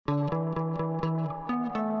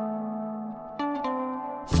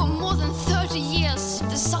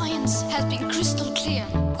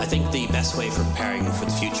best way for preparing for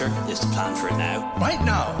the future is to plan for it now. Right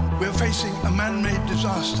now, we're facing a man-made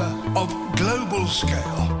disaster of global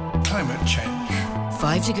scale, climate change.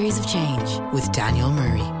 5 Degrees of Change with Daniel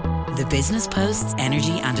Murray, the Business Post's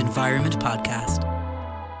Energy and Environment podcast.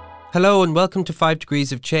 Hello and welcome to 5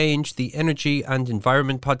 Degrees of Change, the Energy and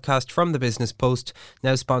Environment podcast from the Business Post,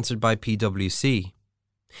 now sponsored by PwC.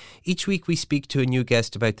 Each week we speak to a new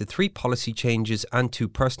guest about the 3 policy changes and 2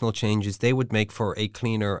 personal changes they would make for a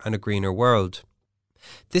cleaner and a greener world.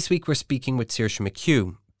 This week we're speaking with Saoirse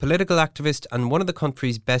McHugh, political activist and one of the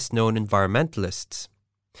country's best known environmentalists.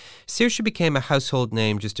 Saoirse became a household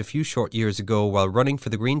name just a few short years ago while running for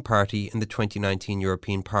the Green Party in the 2019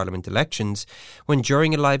 European Parliament elections, when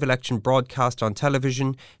during a live election broadcast on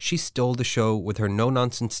television, she stole the show with her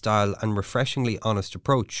no-nonsense style and refreshingly honest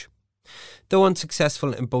approach. Though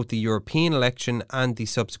unsuccessful in both the European election and the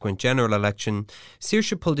subsequent general election,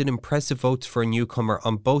 Saoirse pulled in impressive votes for a newcomer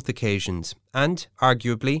on both occasions, and,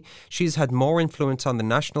 arguably, she's had more influence on the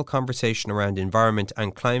national conversation around environment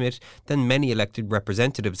and climate than many elected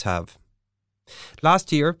representatives have.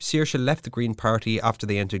 Last year, Saoirse left the Green Party after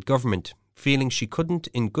they entered government, feeling she couldn't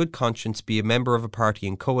in good conscience be a member of a party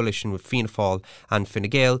in coalition with Fianna Fáil and Fine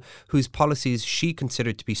Gael, whose policies she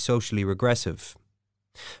considered to be socially regressive.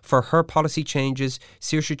 For her policy changes,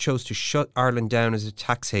 Saoirse chose to shut Ireland down as a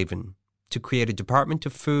tax haven, to create a Department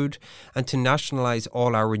of Food and to nationalise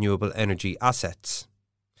all our renewable energy assets.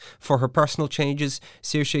 For her personal changes,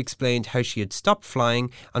 Saoirse explained how she had stopped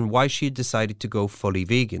flying and why she had decided to go fully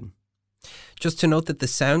vegan. Just to note that the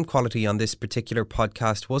sound quality on this particular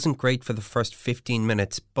podcast wasn't great for the first 15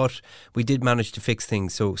 minutes, but we did manage to fix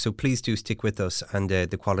things, so please do stick with us and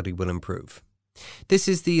the quality will improve. This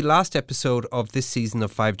is the last episode of this season of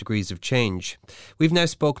 5 Degrees of Change. We've now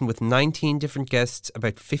spoken with 19 different guests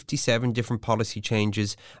about 57 different policy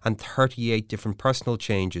changes and 38 different personal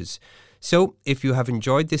changes. So, if you have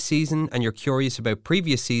enjoyed this season and you're curious about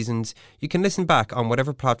previous seasons, you can listen back on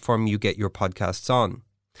whatever platform you get your podcasts on.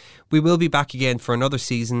 We will be back again for another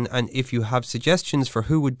season, and if you have suggestions for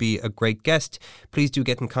who would be a great guest, please do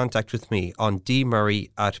get in contact with me on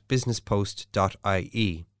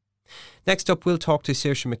dmurray@businesspost.ie. Next up, we'll talk to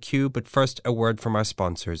Saoirse McHugh, but first a word from our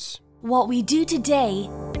sponsors. What we do today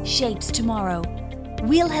shapes tomorrow.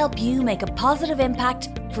 We'll help you make a positive impact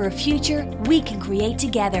for a future we can create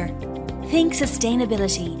together. Think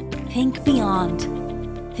sustainability. Think beyond.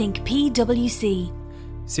 Think PwC.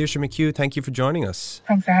 Saoirse McHugh, thank you for joining us.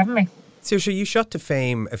 Thanks for having me. Saoirse, you shot to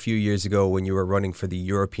fame a few years ago when you were running for the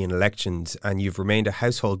European elections, and you've remained a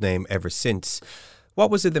household name ever since. What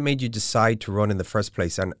was it that made you decide to run in the first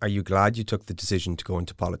place, and are you glad you took the decision to go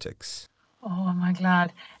into politics? Oh, am I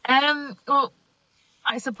glad? Well,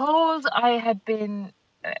 I suppose I had been,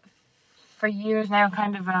 for years now,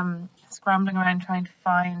 kind of scrambling around trying to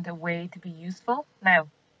find a way to be useful. Now,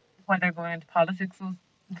 whether going into politics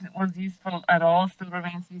was useful at all still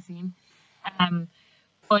remains to be seen.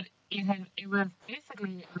 But it was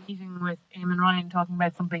basically a meeting with Eamon Ryan talking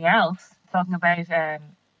about something else, talking about...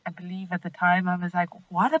 I believe at the time I was like,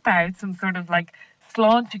 what about some sort of like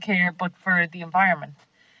sláinte care, but for the environment,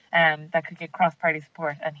 that could get cross-party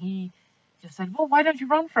support. And he just said, well, why don't you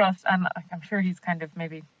run for us? And I'm sure he's kind of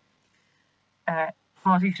maybe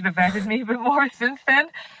thought he should have vetted me a bit more since then.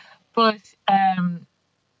 But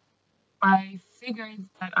I figured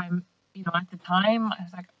that at the time, I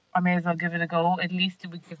was like, I may as well give it a go. At least it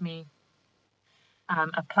would give me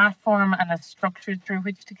a platform and a structure through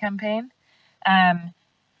which to campaign.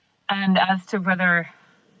 And as to whether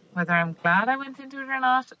I'm glad I went into it or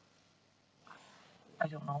not, I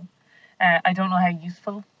don't know. I don't know how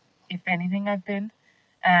useful, if anything, I've been.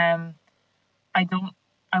 I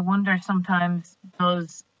wonder sometimes,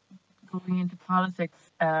 does going into politics,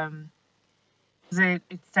 does it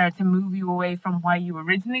start to move you away from why you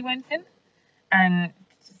originally went in? And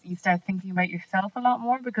you start thinking about yourself a lot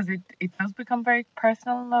more, because it does become very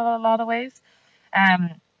personal in a lot of ways.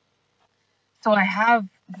 So I have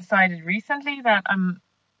decided recently that I'm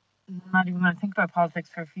not even going to think about politics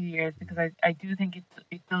for a few years, because I do think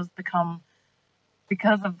it does become,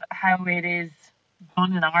 because of how it is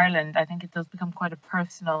done in Ireland, I think it does become quite a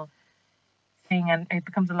personal thing, and it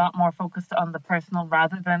becomes a lot more focused on the personal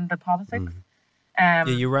rather than the politics.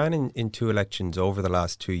 You ran in 2 elections over the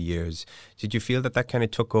last 2 years. Did you feel that kind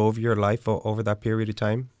of took over your life over that period of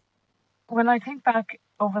time? When I think back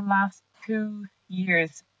over the last 2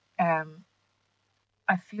 years,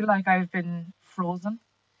 I feel like I've been frozen,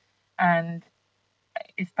 and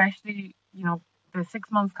especially, the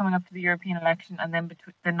 6 months coming up to the European election, and then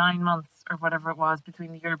between the 9 months or whatever it was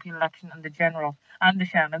between the European election and the general and the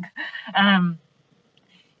Shannon,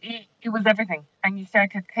 it was everything. And you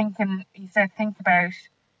start thinking about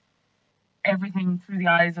everything through the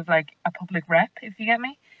eyes of like a public rep, if you get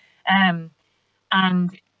me. And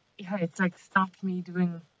yeah, it's like stopped me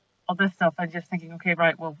doing all this stuff and just thinking, okay,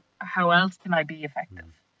 right, well, how else can I be effective?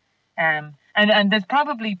 And there's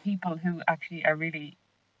probably people who actually are really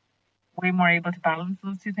way more able to balance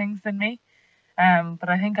those two things than me. But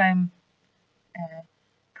I think I'm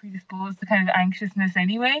predisposed to kind of anxiousness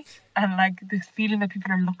anyway, and like this feeling that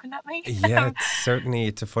people are looking at me. Yeah,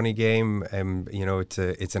 it's a funny game.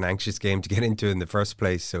 It's an anxious game to get into in the first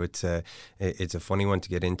place. So it's a funny one to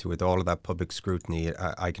get into with all of that public scrutiny.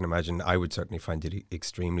 I can imagine I would certainly find it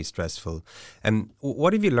extremely stressful.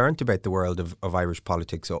 What have you learned about the world of Irish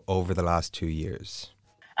politics over the last 2 years?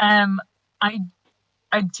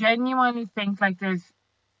 I genuinely think like there's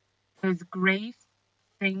great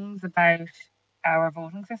things about our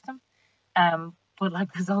voting system, but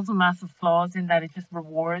like there's also massive flaws in that it just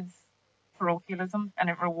rewards parochialism and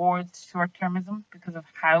it rewards short-termism because of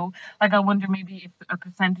how, like, I wonder maybe if a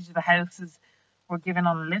percentage of the houses were given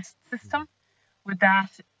on a list system, would that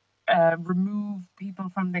remove people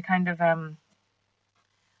from the kind of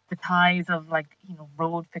the ties of like, you know,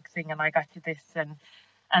 road fixing and I got you this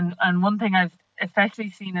and one thing I've especially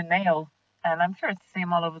seen in Mayo, and I'm sure it's the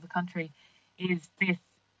same all over the country, is this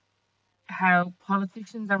how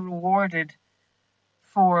politicians are rewarded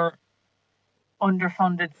for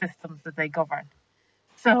underfunded systems that they govern.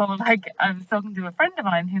 So, like, I was talking to a friend of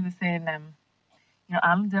mine who was saying, you know,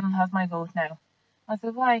 Alan Dillon has my vote now. I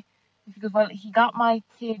said, why? She goes, well, he got my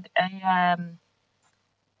kid a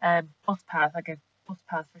bus pass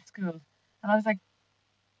for school. And I was like,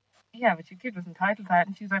 yeah, but your kid was entitled to that.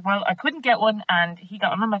 And she was like, well, I couldn't get one, and he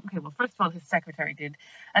got one. I'm like, okay, well, first of all, his secretary did.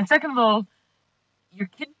 And second of all, your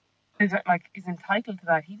kid is entitled to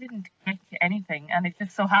that. He didn't get you anything. And it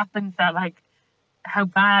just so happens that, like, how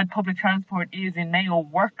bad public transport is in Mayo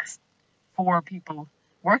works for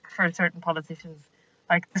certain politicians,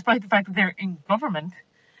 like, despite the fact that they're in government.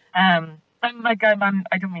 And like, I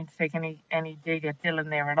don't mean to take any dig at Dylan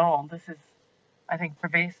there at all. This is, I think,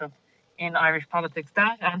 pervasive in Irish politics,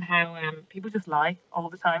 that and how people just lie all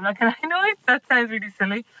the time. Like, and I know that sounds really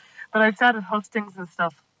silly, but I've sat at hustings and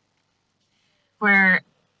stuff where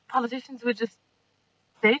politicians would just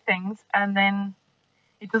say things and then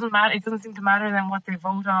it doesn't matter. It doesn't seem to matter then what they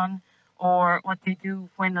vote on or what they do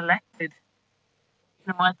when elected.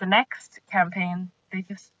 You know, at the next campaign, they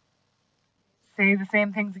just say the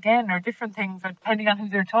same things again or different things, or depending on who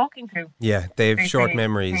they're talking to. Yeah, they have short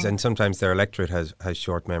memories, and sometimes their electorate has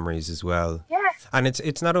short memories as well. Yeah. And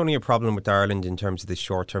it's not only a problem with Ireland in terms of the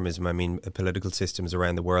short-termism. I mean, political systems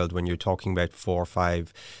around the world, when you're talking about 4,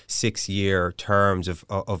 5, 6 year terms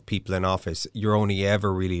of people in office, you're only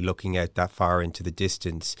ever really looking out that far into the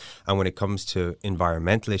distance. And when it comes to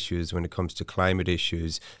environmental issues, when it comes to climate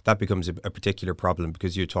issues, that becomes a particular problem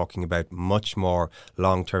because you're talking about much more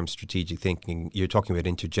long-term strategic thinking. You're talking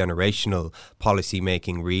about intergenerational policy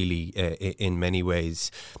making, really, in many ways.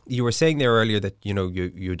 You were saying there earlier that, you know,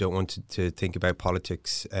 you don't want to think about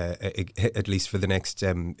politics, at least for the next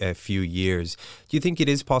few years. Do you think it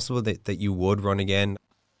is possible that you would run again?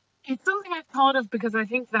 It's something I've thought of, because I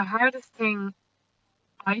think the hardest thing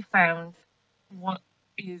I found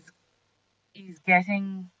is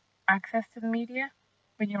getting access to the media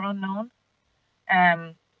when you're unknown.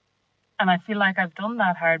 And I feel like I've done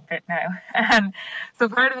that hard bit now. And so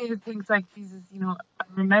part of me thinks like, Jesus, you know, I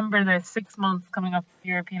remember the 6 months coming up to the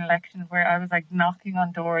European election where I was like knocking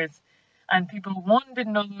on doors and people, one,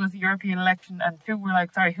 didn't know there was a European election, and two, were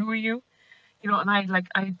like, sorry, who are you? You know, and I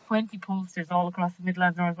had 20 posters all across the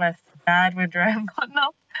Midlands Northwest. Dad went around putting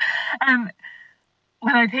up. And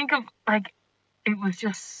when I think of, like, it was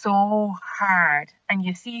just so hard. And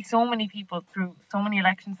you see so many people through so many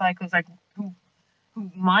election cycles, like, who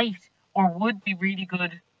might or would be really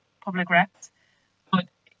good public reps, but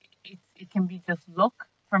it can be just luck.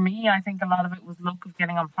 For me, I think a lot of it was luck of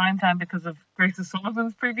getting on prime time because of Grace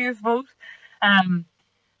O'Sullivan's previous vote. And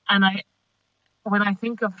when I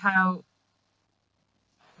think of how,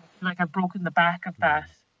 like, I've broken the back of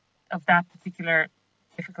that particular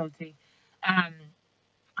difficulty, I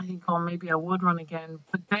think, oh, maybe I would run again.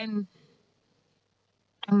 But then,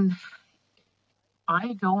 and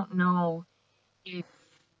I don't know if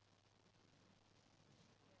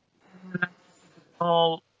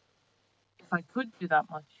I could do that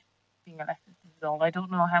much being elected to the Dáil. I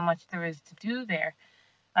don't know how much there is to do there.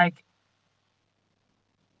 Like,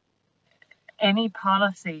 any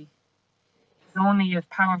policy is only as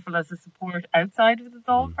powerful as the support outside of the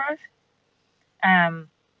Dáil for it,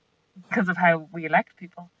 because of how we elect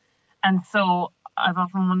people. And so I've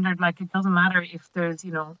often wondered, like, it doesn't matter if there's,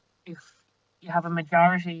 if you have a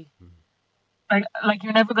majority, like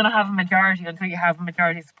you're never going to have a majority until you have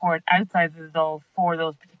majority support outside the Dáil for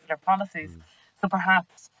those particular policies. So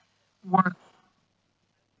perhaps work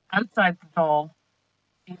outside the Dáil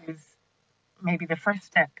is maybe the first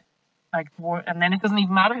step. And then it doesn't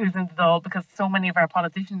even matter who's in the Dáil, because so many of our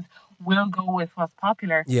politicians will go with what's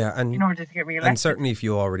popular in order to get re-elected. And certainly if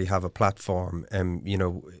you already have a platform,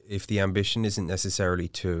 if the ambition isn't necessarily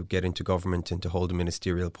to get into government and to hold a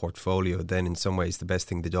ministerial portfolio, then in some ways the best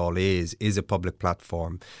thing the Dáil is a public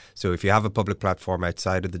platform. So if you have a public platform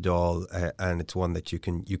outside of the Dáil and it's one that you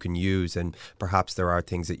can use, and perhaps there are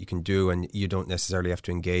things that you can do, and you don't necessarily have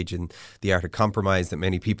to engage in the art of compromise that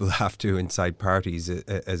many people have to inside parties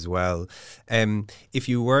as well. If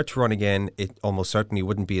you were to run again, it almost certainly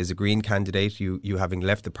wouldn't be as a Green candidate, you having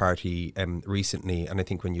left the party recently, and I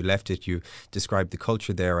think when you left it you described the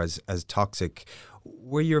culture there as toxic.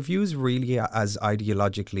 Were your views really as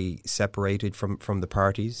ideologically separated from the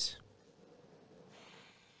parties?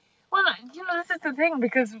 Well, this is the thing,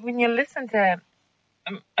 because when you listen to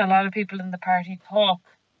a lot of people in the party talk,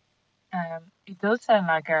 it does sound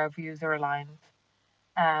like our views are aligned.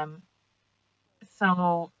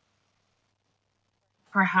 So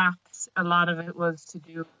perhaps a lot of it was to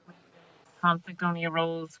do with conflict only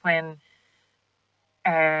arose when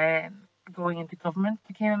going into government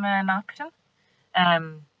became an option.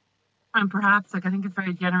 And perhaps, I think it's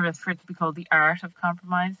very generous for it to be called the art of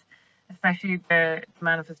compromise, especially the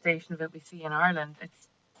manifestation of it we see in Ireland. It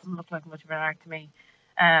doesn't look like much of an art to me.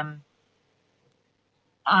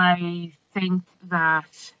 I think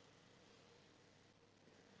that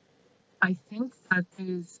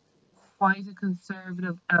there's quite a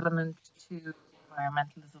conservative element to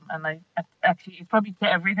environmentalism, and actually it's probably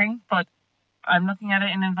to everything, but I'm looking at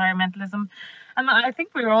it in environmentalism, and I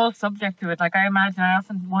think we're all subject to it. Like, I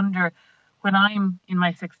often wonder, when I'm in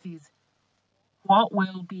my 60s, what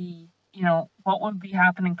will be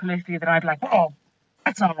happening politically that I'd be like, oh,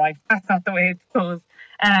 that's not right, that's not the way it goes,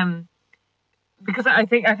 because I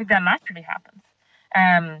think that naturally happens,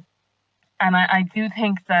 and I do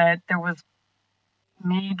think that there was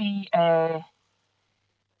maybe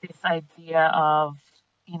this idea of,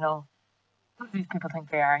 who do these people think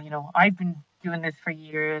they are? I've been doing this for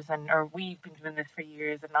years, or we've been doing this for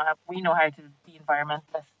years, and now we know how to be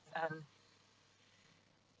environmentalists. And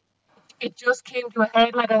it just came to a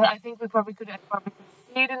head. Like, I think we probably could have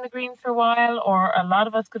stayed in the Greens for a while, or a lot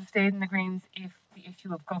of us could have stayed in the Greens if the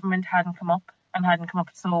issue of government hadn't come up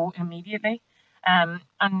so immediately. And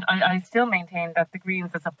I still maintain that the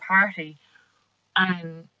Greens as a party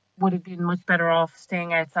would have been much better off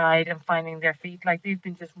staying outside and finding their feet. Like, they've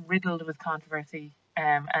been just riddled with controversy,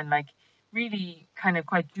 and like really kind of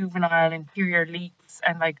quite juvenile interior leaks,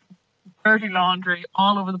 and like dirty laundry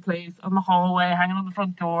all over the place, on the hallway, hanging on the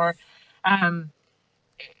front door. It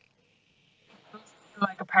looks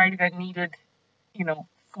like a party that needed,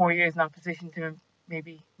 4 years in opposition to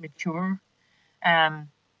maybe mature.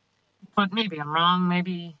 But maybe I'm wrong.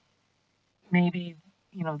 Maybe the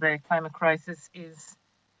climate crisis is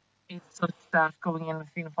such that going in with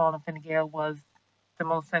Fianna Fáil and Fine Gael was the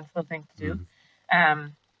most sensible thing to do.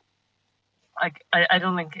 I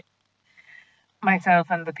don't think myself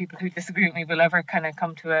and the people who disagree with me will ever kind of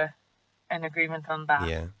come to an agreement on that.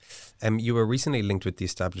 Yeah. You were recently linked with the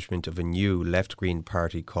establishment of a new left Green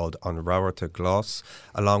party called An Rabharta Glas,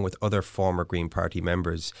 along with other former Green Party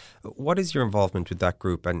members. What is your involvement with that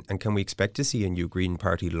group, and can we expect to see a new Green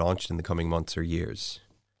Party launched in the coming months or years?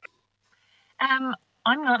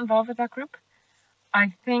 I'm not involved with that group.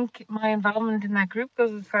 I think my involvement in that group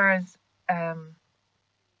goes as far as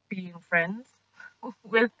being friends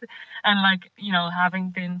with, and having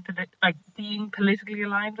been being politically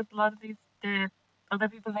aligned with a lot of the other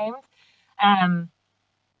people's names.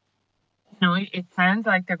 It sounds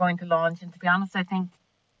like they're going to launch, and to be honest, I think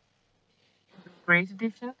it's a great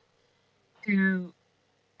addition to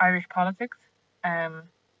Irish politics.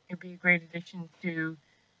 It'd be a great addition to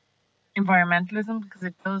environmentalism, because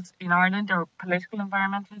it does in Ireland, or political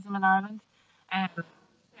environmentalism in Ireland.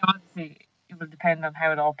 Obviously, it will depend on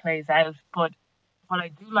how it all plays out. But what I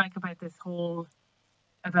do like about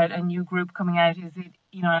about a new group coming out is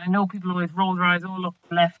I know people always roll their eyes, oh look,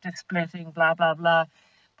 the left is splitting, blah blah blah.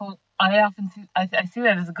 But I often see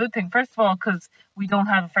that as a good thing. First of all, because we don't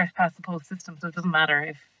have a first past the post system, so it doesn't matter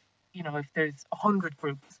if there's 100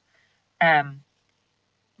 groups.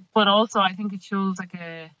 But also, I think it shows like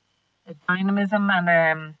a dynamism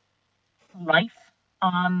and life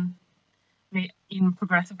in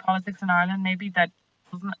progressive politics in Ireland, maybe that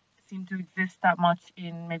doesn't seem to exist that much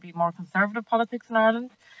in maybe more conservative politics in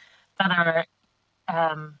Ireland, that are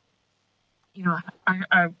you know,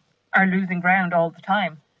 are losing ground all the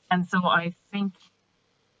time. And so I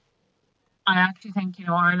actually think, you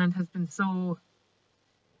know, Ireland has been so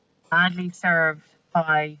badly served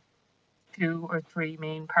by 2 or 3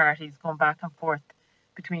 main parties going back and forth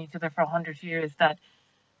between each other for 100 years, that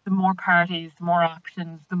the more parties, the more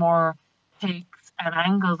options, the more takes and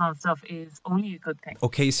angles on stuff is only a good thing.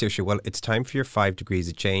 Okay, Saoirse, well, it's time for your 5 degrees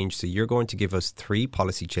of change. So you're going to give us 3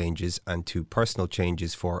 policy changes and 2 personal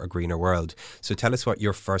changes for a greener world. So tell us what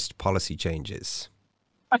your first policy change is.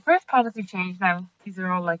 My first policy change, now these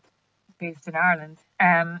are all like based in Ireland,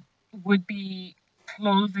 would be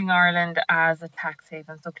closing Ireland as a tax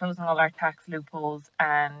haven. So closing all our tax loopholes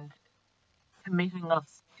and committing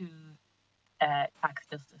us to tax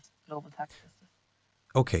justice, global tax justice.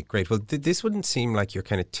 Okay, great. Well, this wouldn't seem like your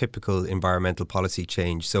kind of typical environmental policy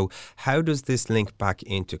change. So how does this link back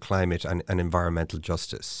into climate and environmental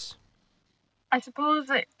justice? I suppose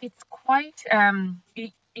it's quite,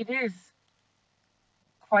 it is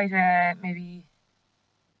quite a maybe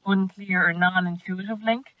unclear or non-intuitive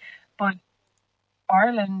link, but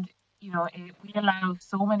Ireland, you know, we allow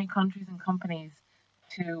so many countries and companies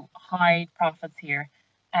to hide profits here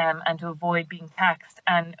and to avoid being taxed.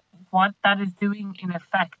 And what that is doing in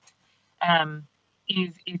effect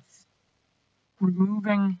is it's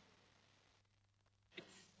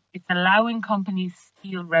allowing companies to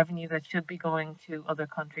steal revenue that should be going to other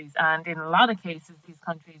countries. And in a lot of cases, these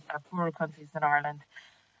countries are poorer countries than Ireland.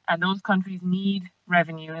 And those countries need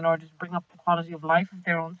revenue in order to bring up the quality of life of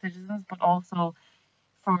their own citizens, but also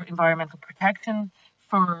for environmental protection,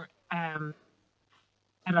 for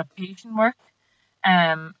adaptation work,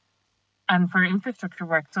 and for infrastructure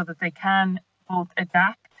work, so that they can both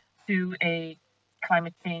adapt to a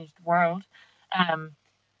climate changed world,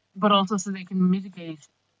 but also so they can mitigate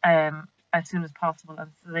as soon as possible,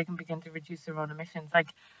 and so they can begin to reduce their own emissions. Like,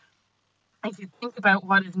 if you think about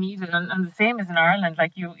what is needed, and the same as in Ireland,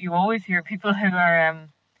 like you always hear people who are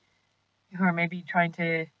maybe trying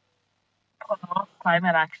to put off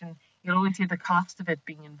climate action, you'll always hear the cost of it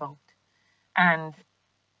being invoked. And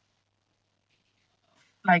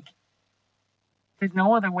like, there's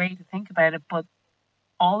no other way to think about it, but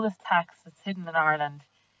all this tax that's hidden in Ireland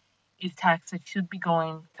is tax that should be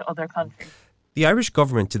going to other countries. The Irish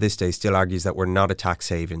government to this day still argues that we're not a tax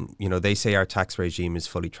haven. You know, they say our tax regime is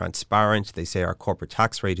fully transparent. They say our corporate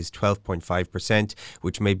tax rate is 12.5%,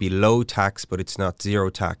 which may be low tax, but it's not zero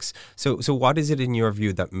tax. So what is it in your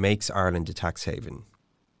view that makes Ireland a tax haven?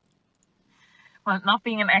 Well, not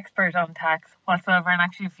being an expert on tax whatsoever, and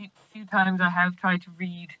actually a few times I have tried to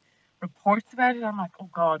read reports about it, I'm like, oh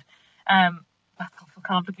God, that's awful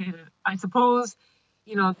complicated. I suppose,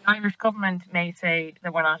 you know, the Irish government may say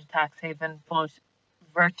that we're not a tax haven, but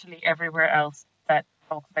virtually everywhere else that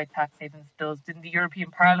talks about tax havens does. Didn't the European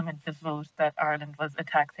Parliament just vote that Ireland was a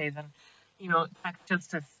tax haven? You know, the Tax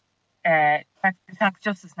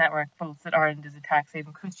Justice Network votes that Ireland is a tax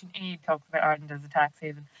haven. Christian Aid talks about Ireland as a tax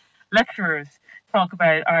haven. Lecturers talk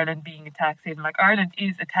about Ireland being a tax haven. Like, Ireland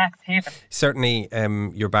is a tax haven. Certainly,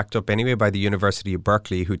 you're backed up anyway by the University of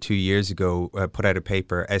Berkeley, who 2 years ago put out a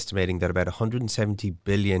paper estimating that about 170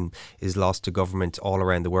 billion is lost to governments all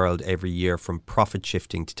around the world every year from profit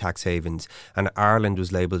shifting to tax havens. And Ireland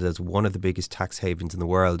was labelled as one of the biggest tax havens in the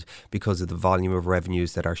world because of the volume of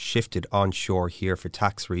revenues that are shifted onshore here for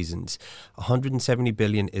tax reasons. 170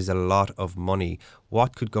 billion is a lot of money.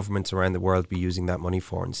 What could governments around the world be using that money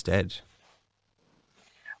for instead?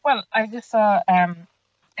 Well, I just saw an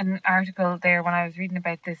article there when I was reading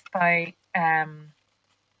about this by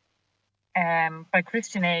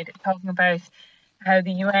Christian Aid, talking about how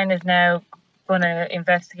the UN is now going to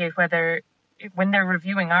investigate whether, when they're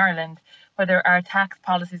reviewing Ireland, whether our tax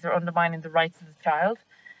policies are undermining the rights of the child.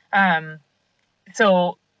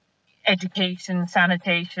 So education,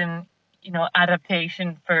 sanitation, you know,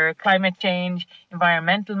 adaptation for climate change,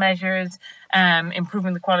 environmental measures,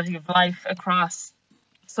 improving the quality of life across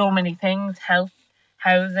so many things, health,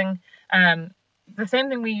 housing. The same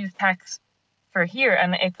thing we use tax for here.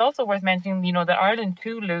 And it's also worth mentioning, you know, that Ireland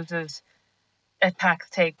too loses a tax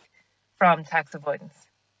take from tax avoidance.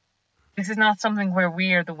 This is not something where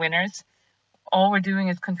we are the winners. All we're doing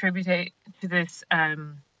is contribute to this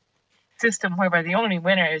system whereby the only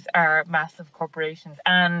winners are massive corporations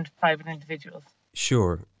and private individuals.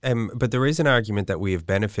 Sure. But there is an argument that we have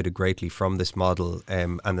benefited greatly from this model,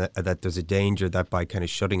 and that there's a danger that by kind of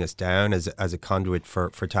shutting us down as a conduit for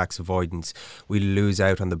tax avoidance, we lose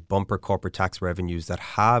out on the bumper corporate tax revenues that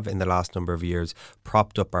have in the last number of years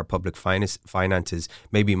propped up our public finances,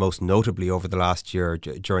 maybe most notably over the last year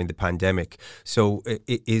during the pandemic. So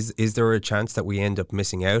is there a chance that we end up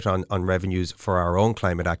missing out on revenues for our own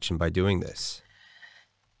climate action by doing this?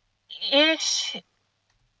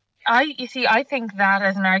 I think that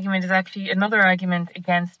as an argument is actually another argument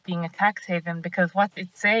against being a tax haven, because what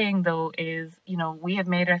it's saying though is, we have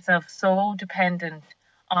made ourselves so dependent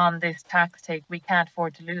on this tax take, we can't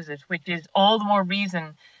afford to lose it, which is all the more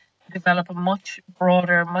reason to develop a much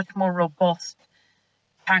broader, much more robust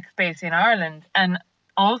tax base in Ireland. And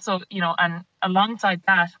also, and alongside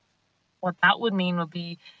that, what that would mean would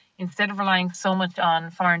be, instead of relying so much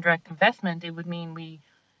on foreign direct investment, it would mean we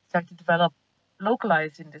start to develop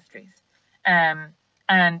localized industries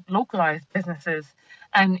and localized businesses.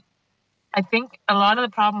 And I think a lot of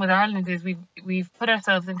the problem with Ireland is we've put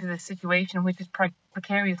ourselves into this situation which is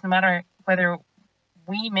precarious no matter whether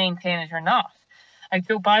we maintain it or not. Like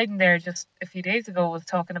Joe Biden there just a few days ago was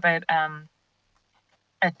talking about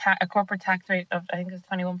a corporate tax rate of, I think it's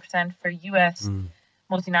 21% for US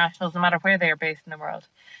multinationals, no matter where they are based in the world.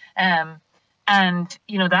 And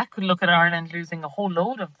that could look at Ireland losing a whole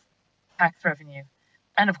load of tax revenue.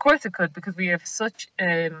 And of course it could, because we have such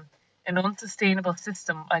an unsustainable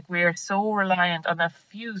system. Like, we are so reliant on a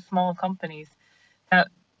few small companies that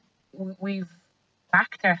we've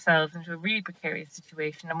backed ourselves into a really precarious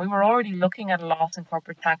situation. And we were already looking at a loss in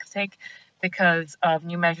corporate tax take because of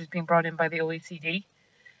new measures being brought in by the OECD.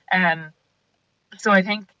 So I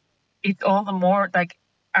think it's all the more, like,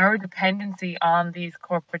 our dependency on these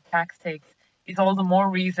corporate tax takes is all the more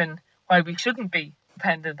reason why we shouldn't be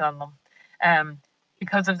dependent on them.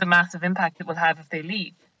 Because of the massive impact it will have if they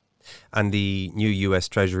leave. And the new US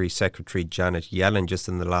Treasury Secretary Janet Yellen just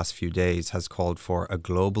in the last few days has called for a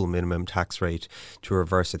global minimum tax rate to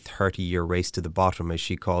reverse a 30-year race to the bottom, as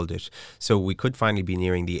she called it. So we could finally be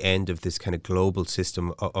nearing the end of this kind of global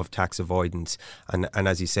system of tax avoidance. And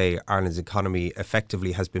as you say, Ireland's economy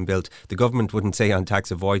effectively has been built, the government wouldn't say on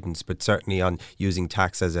tax avoidance, but certainly on using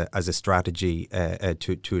tax as a strategy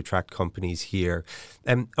to attract companies here.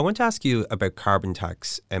 I want to ask you about carbon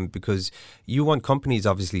tax, because you want companies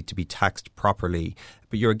obviously to be taxed properly,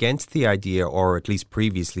 but you're against the idea, or at least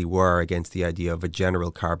previously were against the idea, of a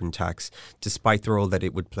general carbon tax, despite the role that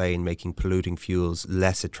it would play in making polluting fuels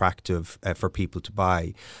less attractive for people to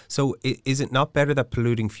buy. So is it not better that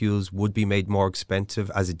polluting fuels would be made more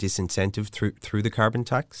expensive as a disincentive through the carbon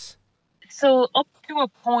tax? So up to a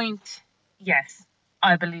point, yes,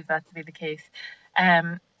 I believe that to be the case.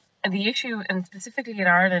 And the issue, and specifically in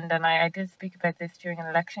Ireland, and I did speak about this during an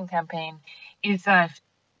election campaign, is that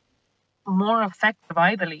more effective,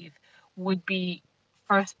 I believe, would be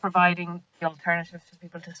first providing the alternatives for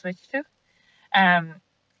people to switch to.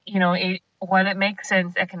 While it makes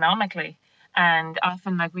sense economically, and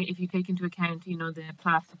often, like, if you take into account, the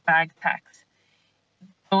plastic bag tax,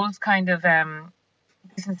 those kind of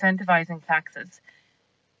disincentivizing taxes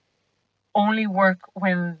only work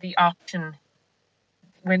when the option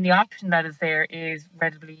that is there is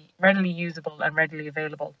readily usable and readily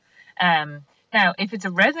available. Now, if it's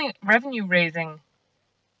a revenue-raising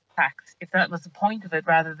tax, if that was the point of it,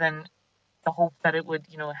 rather than the hope that it would,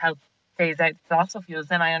 help phase out fossil fuels,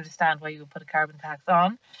 then I understand why you would put a carbon tax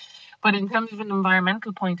on. But in terms of an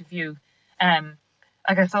environmental point of view, like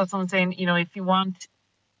I saw someone saying, if you want,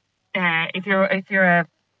 if you're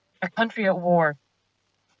a country at war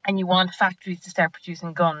and you want factories to start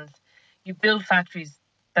producing guns, you build factories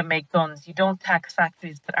that make guns. You don't tax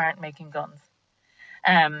factories that aren't making guns.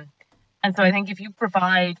 And so I think if you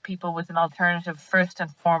provide people with an alternative first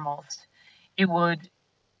and foremost,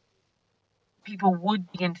 people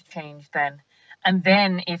would begin to change then. And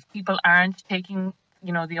then if people aren't taking,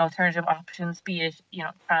 the alternative options, be it,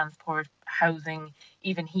 transport, housing,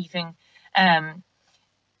 even heating, then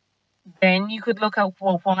you could look at,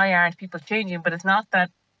 well, why aren't people changing? But it's not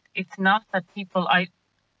that people, of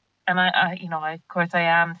course I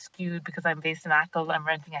am skewed because I'm based in Achill. I'm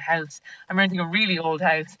renting a house. I'm renting a really old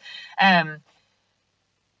house. But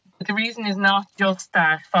the reason is not just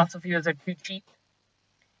that fossil fuels are too cheap.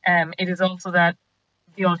 It is also that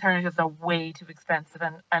the alternatives are way too expensive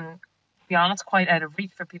and to be honest, quite out of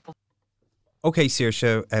reach for people. Okay,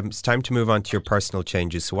 Saoirse, it's time to move on to your personal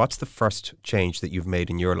changes. So what's the first change that you've made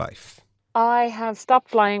in your life? I have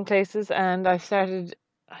stopped flying places and I've started,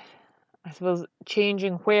 I suppose,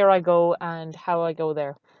 changing where I go and how I go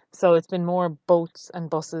there. So it's been more boats and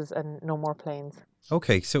buses and no more planes.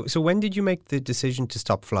 Okay, so when did you make the decision to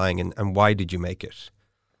stop flying, and why did you make it?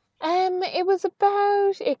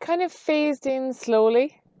 It kind of phased in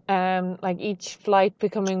slowly. Like each flight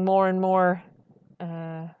becoming more and more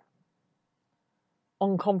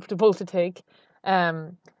uncomfortable to take.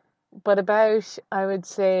 But about, I would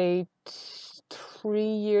say, 3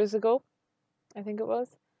 years ago, I think it was,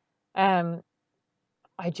 um,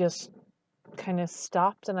 I just kind of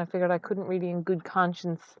stopped, and I figured I couldn't really, in good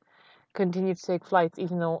conscience, continue to take flights,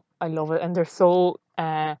 even though I love it and they're so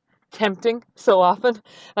tempting so often.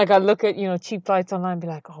 Like I look at cheap flights online, and be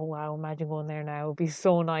like, oh wow, imagine going there now. It'd be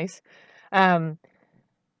so nice. Um,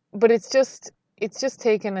 but it's just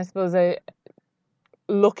taken, I suppose, a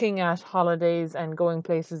looking at holidays and going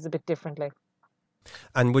places a bit differently.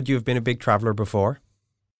 And would you have been a big traveller before?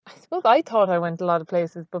 I suppose I thought I went a lot of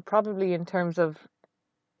places, but probably in terms of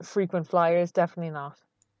frequent flyers, definitely not.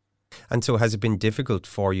 And so has it been difficult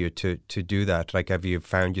for you to do that? Like, have you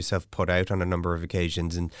found yourself put out on a number of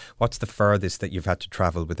occasions? And what's the furthest that you've had to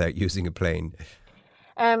travel without using a plane?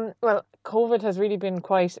 Well, COVID has really been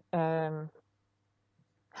quite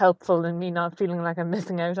helpful in me not feeling like I'm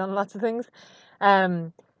missing out on lots of things.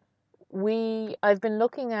 Um, I've been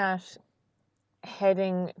looking at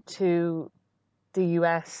heading to the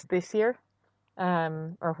US this year,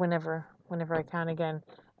 or whenever I can again.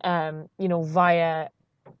 Via,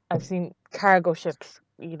 I've seen cargo ships,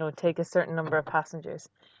 take a certain number of passengers.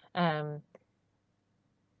 Um,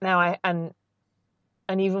 Now and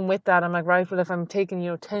even with that, I'm like, right, well, if I'm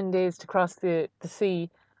taking 10 days to cross the sea,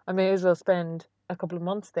 I may as well spend a couple of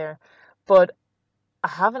months there. But I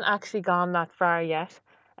haven't actually gone that far yet.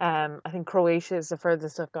 I think Croatia is the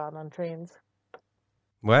furthest I've gone on trains.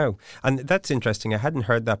 Wow. And that's interesting. I hadn't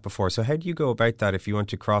heard that before. So how do you go about that if you want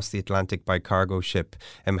to cross the Atlantic by cargo ship?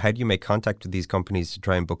 How do you make contact with these companies to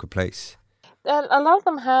try and book a place? A lot of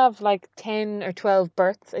them have like 10 or 12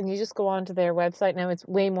 berths, and you just go onto their website. Now, it's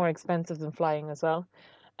way more expensive than flying as well.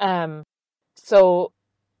 Um, so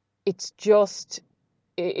it's just,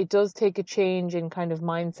 it does take a change in kind of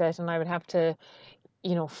mindset, and I would have to,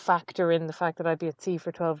 factor in the fact that I'd be at sea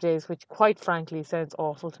for 12 days, which quite frankly sounds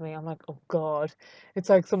awful to me. I'm like, oh God, it's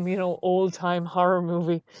like some, old time horror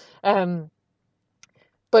movie.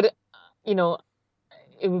 But, you know,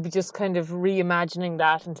 it would be just kind of reimagining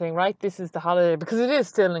that and saying, right, this is the holiday, because it is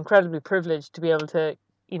still incredibly privileged to be able to,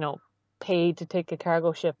 pay to take a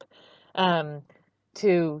cargo ship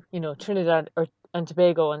to, Trinidad and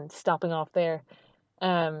Tobago and stopping off there.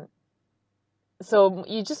 Um, so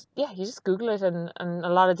you just Google it, and a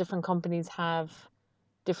lot of different companies have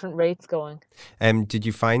different rates going. Did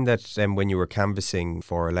you find that when you were canvassing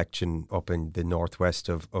for election up in the northwest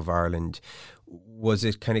of Ireland, was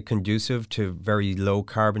it kind of conducive to very low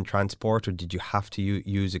carbon transport, or did you have to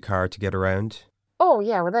use a car to get around? Oh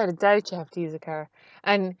yeah, without a doubt you have to use a car.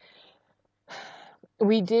 And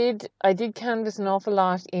I did canvass an awful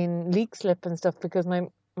lot in leak slip and stuff, because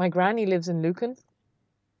my granny lives in Lucan,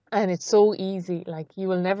 and it's so easy. Like, you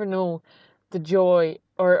will never know the joy,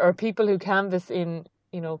 or people who canvass in,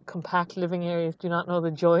 compact living areas do not know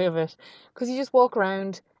the joy of it, because you just walk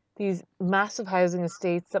around these massive housing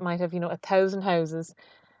estates that might have 1,000 houses,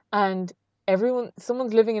 and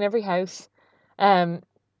someone's living in every house, and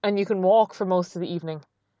you can walk for most of the evening,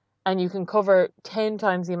 and you can cover 10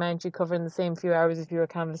 times the amount you cover in the same few hours if you were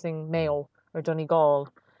canvassing Mayo or Donegal.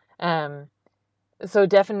 So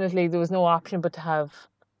definitely there was no option but to have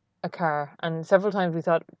a car, and several times we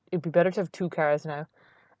thought it'd be better to have two cars now,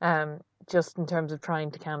 just in terms of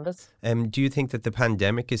trying to canvass. Do you think that the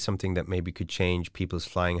pandemic is something that maybe could change people's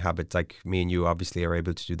flying habits? Like, me and you obviously are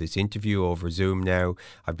able to do this interview over Zoom now.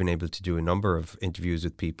 I've been able to do a number of interviews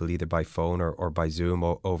with people either by phone or by Zoom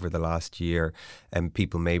over the last year, and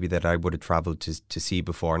people maybe that I would have travelled to see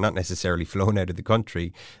before, not necessarily flown out of the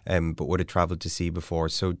country, but would have travelled to see before.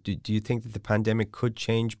 So do you think that the pandemic could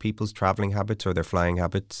change people's travelling habits or their flying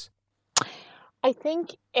habits? I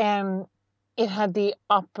think it has the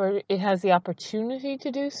opportunity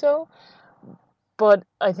to do so, but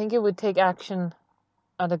I think it would take action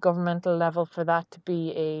at a governmental level for that to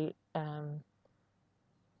be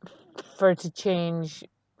for it to change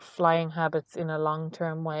flying habits in a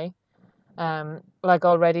long-term way. Like,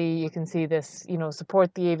 already you can see this,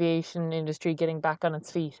 support the aviation industry getting back on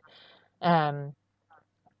its feet. And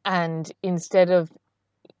instead of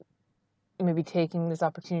maybe taking this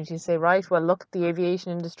opportunity to say, right, well, look, the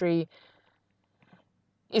aviation industry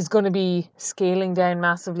is going to be scaling down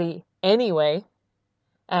massively anyway.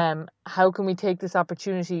 How can we take this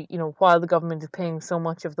opportunity, while the government is paying so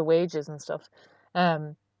much of the wages and stuff,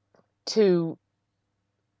 to,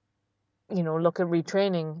 look at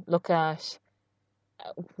retraining, look at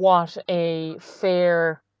what a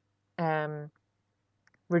fair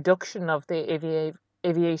reduction of the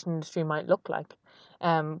aviation industry might look like.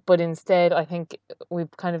 But instead, I think we've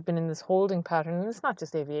kind of been in this holding pattern, and it's not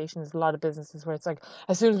just aviation, there's a lot of businesses where it's like,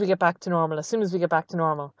 as soon as we get back to normal, as soon as we get back to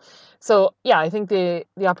normal. So yeah, I think the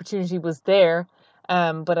opportunity was there,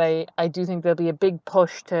 but I do think there'll be a big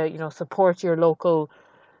push to, you know, support your local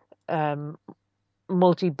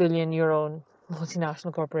multi-billion euro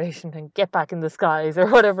multinational corporation and get back in the skies or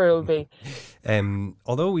whatever it will be.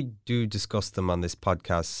 Although we do discuss them on this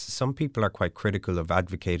podcast, some people are quite critical of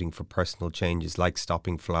advocating for personal changes like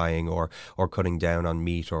stopping flying or cutting down on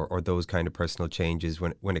meat or those kind of personal changes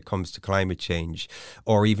when it comes to climate change,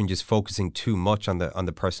 or even just focusing too much on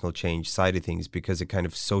the personal change side of things, because it kind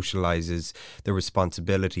of socializes the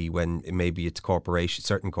responsibility when maybe it's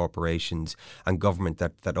certain corporations and government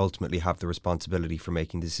that ultimately have the responsibility for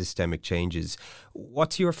making the systemic changes.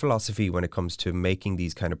 What's your philosophy when it comes to making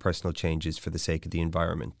these kind of personal changes for the sake of the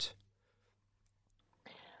environment?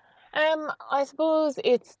 I suppose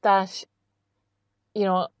it's that, you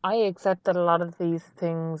know, I accept that a lot of these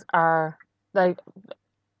things are like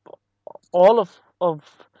all of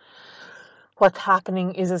what's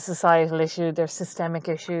happening is a societal issue. They're systemic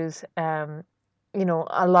issues. You know,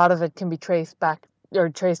 a lot of it can be traced down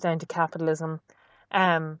to capitalism.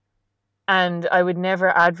 And I would never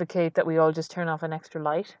advocate that we all just turn off an extra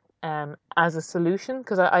light as a solution,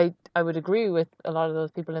 because I would agree with a lot of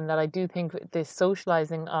those people in that I do think this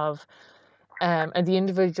socializing of and the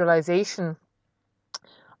individualization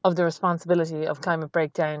of the responsibility of climate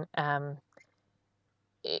breakdown, I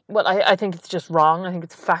think it's just wrong. I think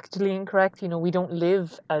it's factually incorrect. You know, we don't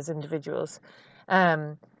live as individuals.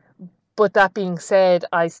 But that being said,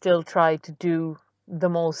 I still try to do the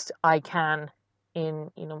most I can in,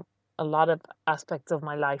 you know, a lot of aspects of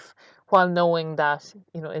my life, while knowing that,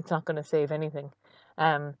 you know, it's not going to save anything.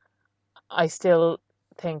 I still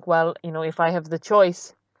think, well, you know, if I have the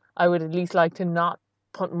choice, I would at least like to not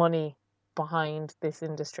put money behind this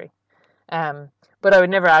industry. But I would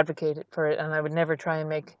never advocate it for it, and I would never try and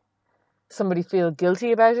make somebody feel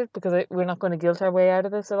guilty about it, because we're not going to guilt our way out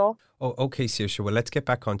of this at all. Oh, okay, Saoirse. Well, let's get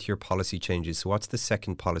back onto your policy changes. So what's the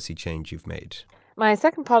second policy change you've made? My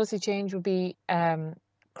second policy change would be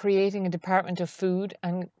creating a Department of Food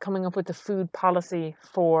and coming up with a food policy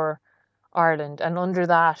for Ireland, and under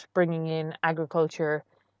that bringing in agriculture,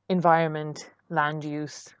 environment, land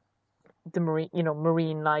use, the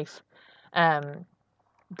marine life,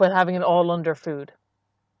 but having it all under food.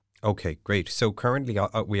 Okay, great. So currently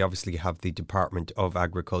we obviously have the Department of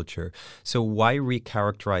Agriculture. So why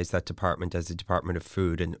recharacterize that department as the Department of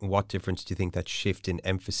Food, and what difference do you think that shift in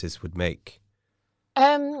emphasis would make?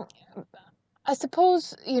 I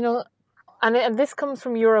suppose, you know, and this comes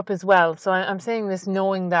from Europe as well. So I'm saying this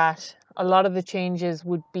knowing that a lot of the changes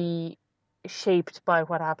would be shaped by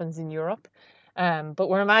what happens in Europe. But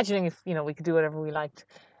we're imagining if, you know, we could do whatever we liked.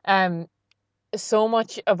 So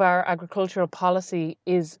much of our agricultural policy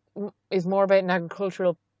is more about an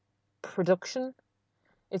agricultural production.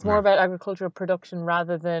 It's more about agricultural production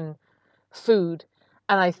rather than food.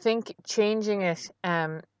 And I think changing it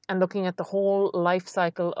and looking at the whole life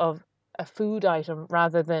cycle of a food item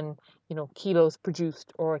rather than, you know, kilos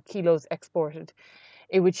produced or kilos exported,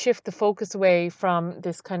 it would shift the focus away from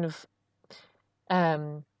this kind of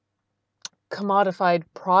commodified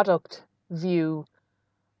product view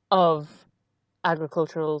of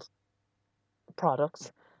agricultural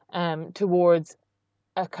products towards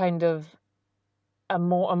a kind of a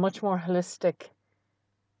much more holistic,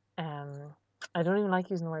 I don't even like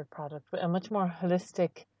using the word product, but a much more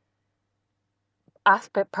holistic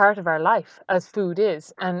part of our life as food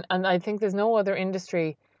is. And I think there's no other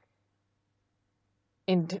industry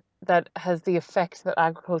that has the effect that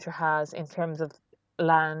agriculture has in terms of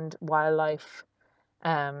land, wildlife.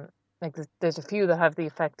 Like there's a few that have the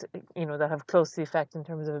effect, you know, that have close to the effect in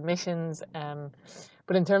terms of emissions.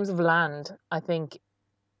 But in terms of land, I think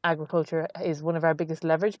agriculture is one of our biggest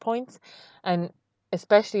leverage points, and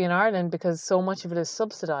especially in Ireland because so much of it is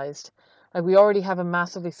subsidised. Like we already have a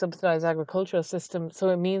massively subsidised agricultural system, so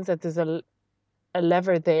it means that there's a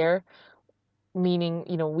lever there, meaning,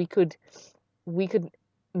 you know, we could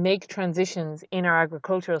make transitions in our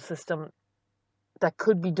agricultural system that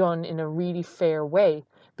could be done in a really fair way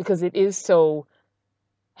because it is so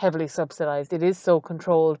heavily subsidised. It is so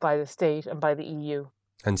controlled by the state and by the EU.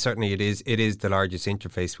 And certainly it is the largest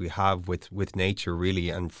interface we have with nature,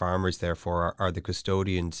 really, and farmers, therefore, are the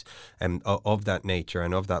custodians of that nature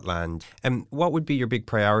and of that land. What would be your big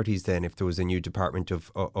priorities then if there was a new Department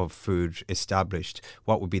of Food established?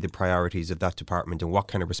 What would be the priorities of that department and what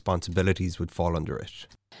kind of responsibilities would fall under it?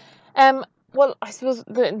 Well, I suppose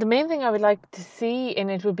the main thing I would like to see in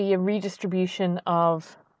it would be a redistribution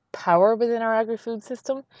of power within our agri-food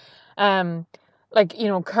system. Um,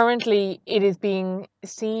 currently it is being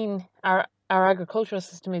seen, our agricultural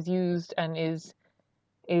system is used and is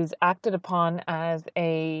acted upon as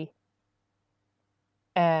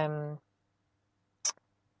um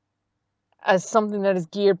as something that is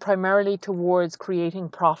geared primarily towards creating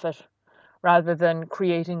profit rather than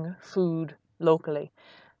creating food locally.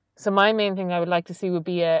 So my main thing I would like to see would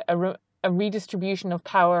be a redistribution of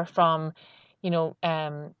power from, you know,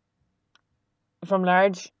 from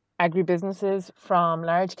large agribusinesses, from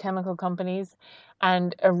large chemical companies,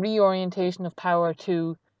 and a reorientation of power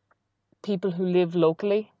to people who live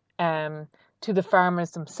locally, to the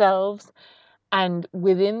farmers themselves. And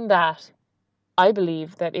within that, I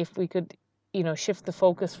believe that if we could, shift the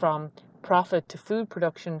focus from profit to food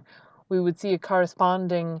production, we would see a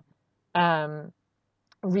corresponding um,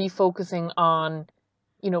 refocusing on,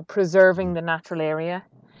 preserving the natural area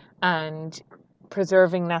and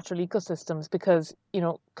preserving natural ecosystems, because,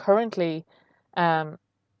 currently um,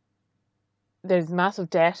 there's massive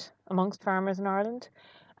debt amongst farmers in Ireland,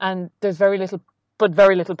 and there's very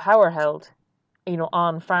little power held,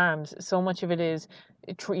 on farms. So much of it is,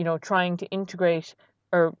 trying to integrate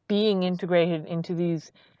or being integrated into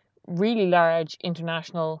these really large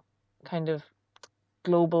international kind of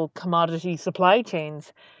global commodity supply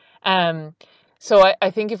chains. Um, so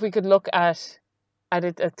I think if we could look at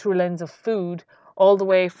it through a lens of food, all the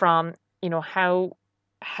way from,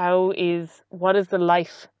 what is the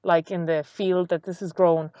life like in the field that this is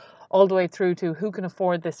grown, all the way through to who can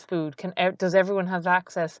afford this food. Does everyone have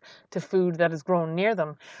access to food that is grown near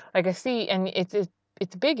them? Like I see, and it's a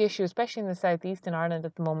big issue, especially in the southeast in Ireland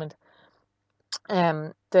at the moment.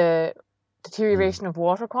 The deterioration of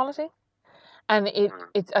water quality, and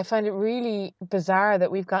I find it really bizarre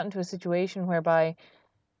that we've gotten to a situation whereby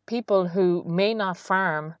people who may not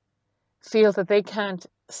farm feel that they can't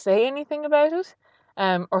say anything about it,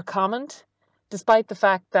 or comment, despite the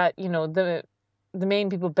fact that, the main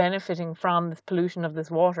people benefiting from this pollution of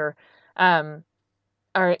this water are,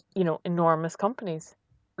 enormous companies,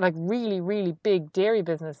 like really, really big dairy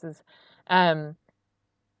businesses. Um,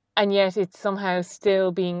 and yet it's somehow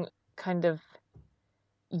still being kind of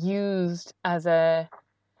used as if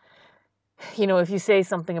you say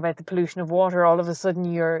something about the pollution of water, all of a sudden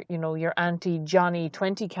you're anti Johnny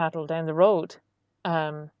 20 cattle down the road.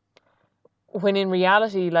 When in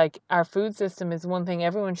reality, like, our food system is one thing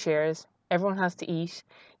everyone shares, everyone has to eat.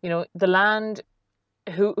 The land,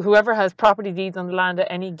 whoever has property deeds on the land at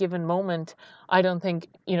any given moment, I don't think,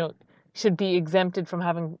 should be exempted from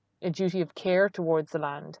having a duty of care towards the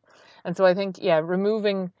land. And so I think,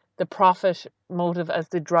 removing the profit motive as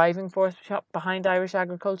the driving force behind Irish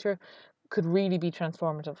agriculture could really be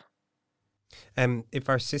transformative. If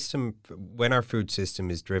our system, when our food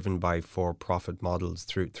system is driven by for-profit models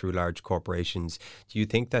through large corporations, do you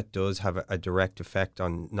think that does have a direct effect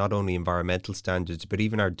on not only environmental standards, but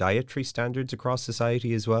even our dietary standards across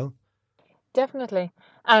society as well? Definitely.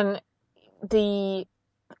 And the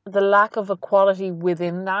lack of equality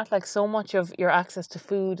within that, like, so much of your access to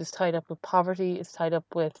food is tied up with poverty, is tied up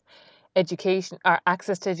with education, or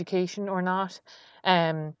access to education or not.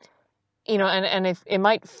 And if it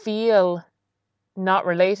might feel not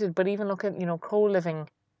related, but even look at, co-living,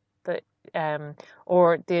 the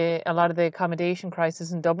or a lot of the accommodation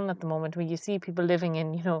crisis in Dublin at the moment, where you see people living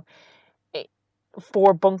in,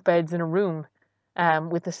 4 bunk beds in a room,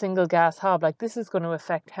 with a single gas hob. Like, this is going to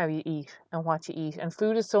affect how you eat and what you eat. And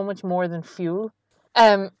food is so much more than fuel.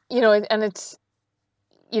 And it's,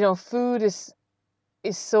 food is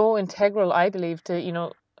so integral, I believe,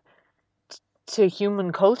 to, to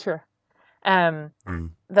human culture.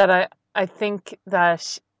 That I think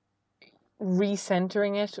that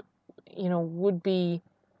recentering it, would be,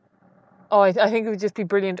 I think it would just be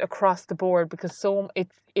brilliant across the board, because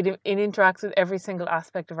it interacts with every single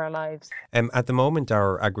aspect of our lives. At the moment,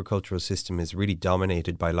 our agricultural system is really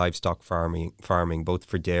dominated by livestock farming, both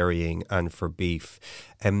for dairying and for beef.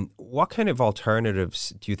 What kind of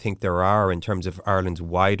alternatives do you think there are in terms of Ireland's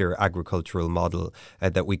wider agricultural model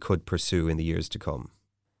that we could pursue in the years to come?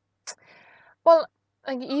 Well,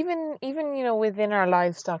 like, even within our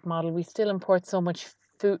livestock model, we still import so much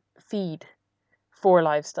feed for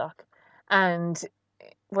livestock, and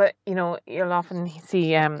you'll often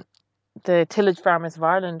see the tillage farmers of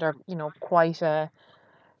Ireland are quite a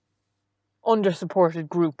under-supported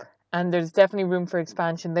group, and there's definitely room for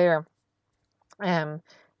expansion there. For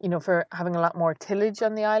having a lot more tillage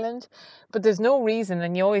on the island, but there's no reason,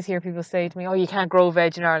 and you always hear people say to me, "Oh, you can't grow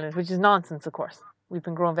veg in Ireland," which is nonsense, of course. We've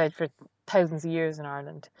been growing veg for thousands of years in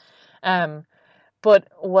Ireland. But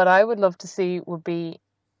what I would love to see would be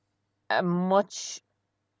a much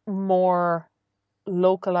more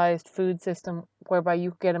localized food system whereby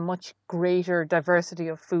you get a much greater diversity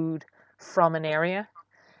of food from an area.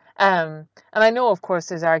 And I know, of course,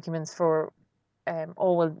 there's arguments for,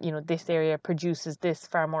 oh, well, this area produces this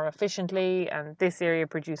far more efficiently and this area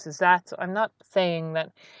produces that. So I'm not saying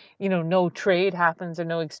that, no trade happens or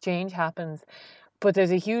no exchange happens, but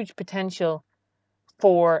there's a huge potential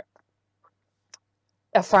for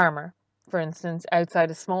a farmer, for instance,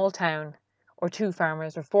 outside a small town, or 2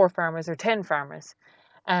 farmers or 4 farmers or 10 farmers,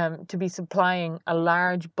 to be supplying a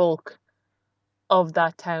large bulk of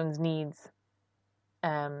that town's needs,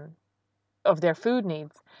 of their food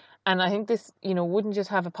needs. And I think this, wouldn't just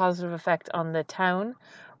have a positive effect on the town,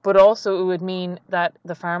 but also it would mean that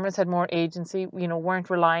the farmers had more agency, weren't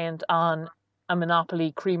reliant on a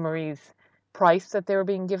monopoly creamery's price that they were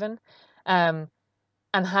being given, and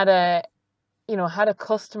had a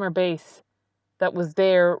customer base that was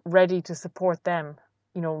there ready to support them,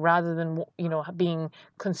 rather than, being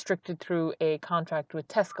constricted through a contract with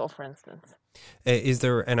Tesco, for instance. Is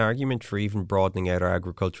there an argument for even broadening out our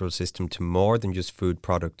agricultural system to more than just food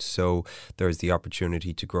products? So there's the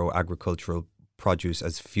opportunity to grow agricultural produce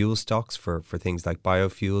as fuel stocks for things like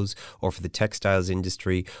biofuels, or for the textiles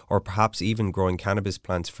industry, or perhaps even growing cannabis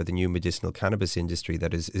plants for the new medicinal cannabis industry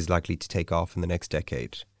that is likely to take off in the next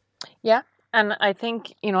decade. Yeah, and I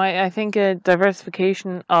think, I think a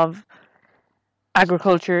diversification of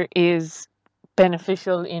agriculture is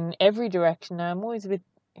beneficial in every direction. Now, I'm always a bit,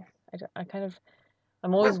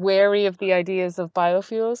 I'm always wary of the ideas of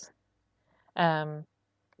biofuels,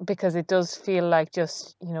 because it does feel like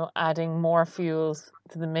just, adding more fuels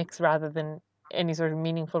to the mix rather than any sort of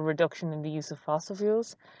meaningful reduction in the use of fossil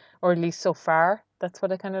fuels, or at least so far, that's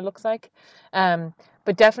what it kind of looks like.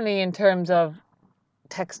 But definitely in terms of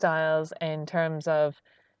textiles, in terms of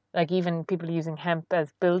like even people using hemp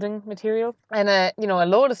as building material, and a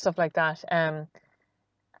load of stuff like that. And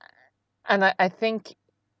I think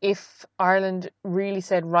if Ireland really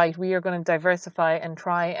said, right, we are going to diversify and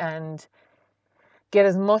try and get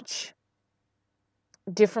as much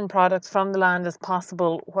different products from the land as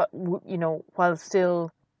possible, while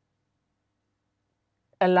still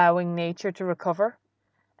allowing nature to recover,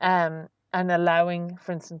 and allowing,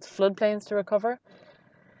 for instance, floodplains to recover,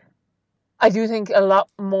 I do think a lot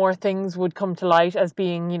more things would come to light as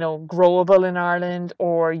being, growable in Ireland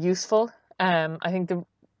or useful. I think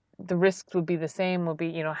the risks would be the same. Would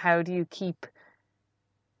be, how do you keep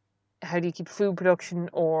food production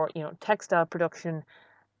or textile production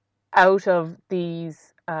out of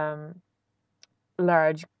these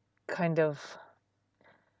large kind of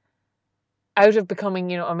out of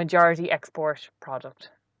becoming a majority export product,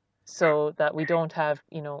 so that we don't have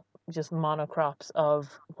just monocrops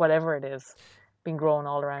of whatever it is being grown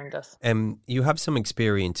all around us. You have some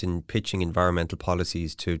experience in pitching environmental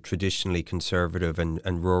policies to traditionally conservative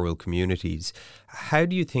and rural communities. How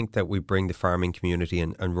do you think that we bring the farming community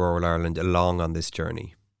and rural Ireland along on this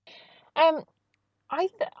journey? I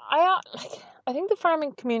think the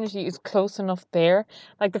farming community is close enough there.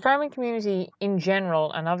 Like the farming community in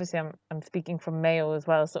general, and obviously I'm speaking from Mayo as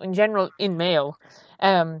well. So in general, in Mayo,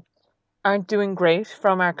 aren't doing great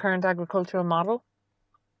from our current agricultural model.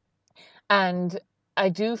 And I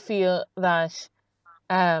do feel that,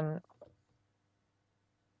 the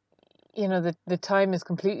time is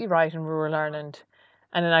completely right in rural Ireland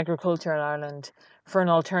and in agricultural Ireland for an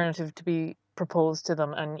alternative to be proposed to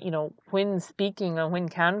them. And, when speaking and when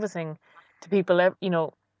canvassing to people,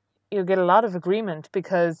 you'll get a lot of agreement,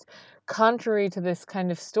 because contrary to this kind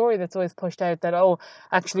of story that's always pushed out that, oh,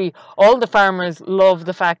 actually all the farmers love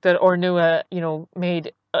the fact that Ornua,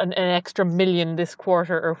 made an extra million this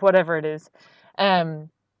quarter or whatever it is, that,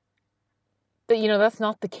 that's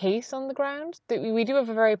not the case on the ground. That we do have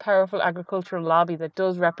a very powerful agricultural lobby that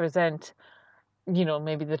does represent,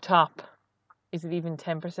 maybe the top, is it even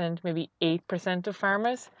 10%, maybe 8% of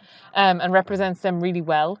farmers, and represents them really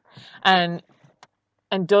well, and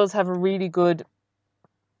does have a really good,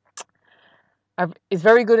 is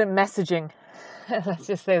very good at messaging. Let's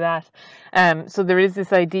just say that. So there is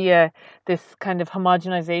this idea, this kind of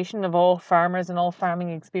homogenization of all farmers and all farming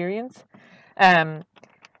experience.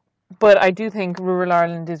 But I do think rural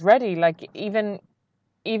Ireland is ready. Like even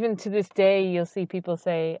to this day, you'll see people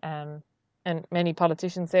say, and many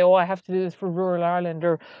politicians say, oh, I have to do this for rural Ireland,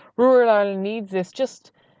 or rural Ireland needs this.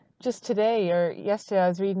 Just today or yesterday, I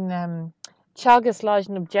was reading Teagasc lodged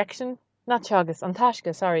an objection, not Teagasc, An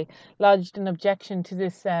Taisce, sorry, lodged an objection to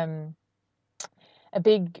this a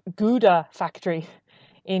big Gouda factory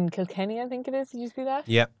in Kilkenny, I think it is. Did you see that?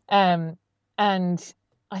 Yeah. And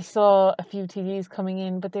I saw a few TVs coming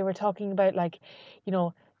in, but they were talking about like,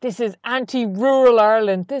 this is anti-rural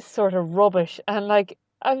Ireland, this sort of rubbish. And like,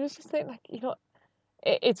 I was just saying like,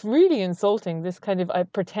 it's really insulting, this kind of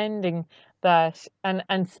pretending that,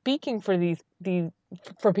 and speaking for these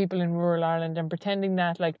for people in rural Ireland, and pretending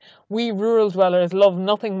that like we rural dwellers love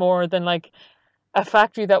nothing more than like a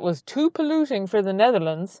factory that was too polluting for the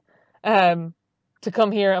Netherlands, to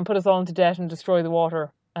come here and put us all into debt and destroy the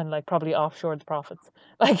water and like probably offshore the profits.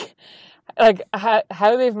 Like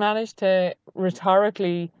how they've managed to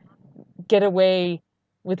rhetorically get away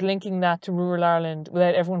with linking that to rural Ireland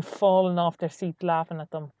without everyone falling off their seats laughing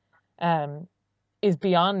at them, is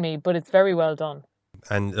beyond me, but it's very well done.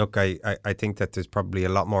 And look, I think that there's probably a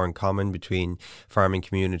lot more in common between farming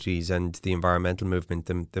communities and the environmental movement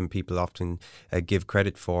than people often give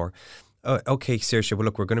credit for. Okay, Saoirse, well,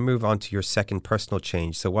 look, we're going to move on to your second personal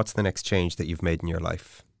change. So what's the next change that you've made in your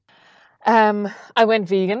life? I went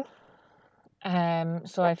vegan.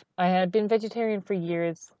 So I had been vegetarian for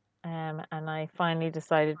years, and I finally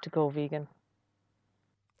decided to go vegan.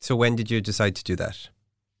 So when did you decide to do that?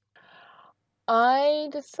 I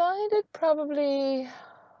decided probably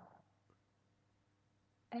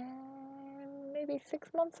maybe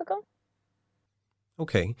 6 months ago.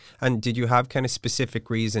 Okay. And did you have kind of specific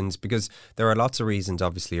reasons? Because there are lots of reasons,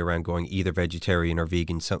 obviously, around going either vegetarian or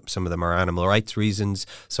vegan. Some of them are animal rights reasons,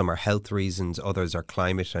 some are health reasons, others are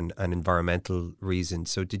climate and environmental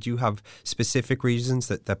reasons. So did you have specific reasons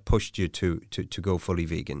that pushed you to go fully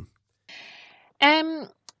vegan? I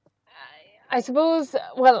suppose,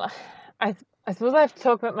 well, I suppose I have to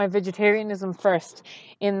talk about my vegetarianism first,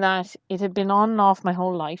 in that it had been on and off my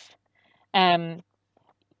whole life.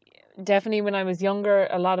 Definitely when I was younger,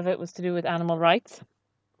 a lot of it was to do with animal rights,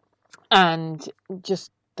 and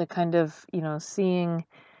just the kind of, seeing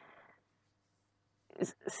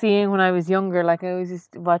when I was younger, like I always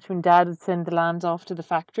used to watch when Dad would send the lambs off to the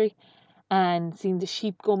factory and seeing the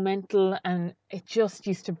sheep go mental, and it just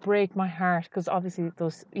used to break my heart, because obviously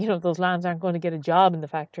those lambs aren't going to get a job in the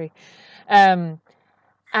factory. And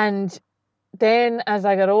then as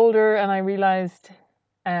I got older and I realized,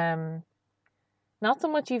 not so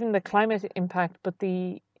much even the climate impact, but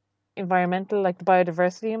the environmental, like the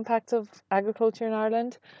biodiversity impacts of agriculture in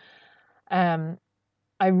Ireland,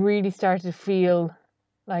 I really started to feel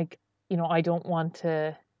like, I don't want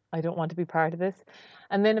to be part of this.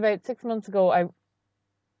 And then about 6 months ago,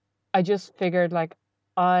 I just figured like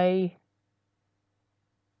I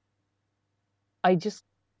just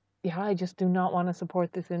do not want to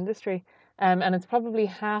support this industry. And it's probably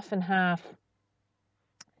half and half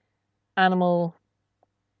animal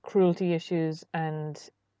cruelty issues and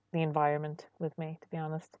the environment with me, to be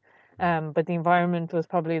honest. But the environment was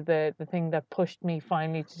probably the thing that pushed me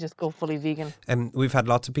finally to just go fully vegan. We've had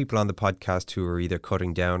lots of people on the podcast who are either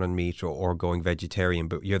cutting down on meat or going vegetarian,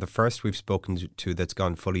 but you're the first we've spoken to that's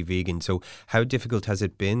gone fully vegan. So how difficult has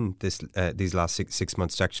it been these last six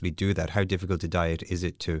months to actually do that? How difficult a diet is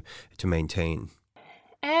it to maintain?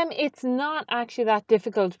 It's not actually that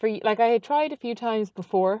difficult for you. Like, I had tried a few times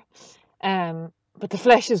before, but the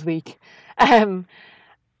flesh is weak. And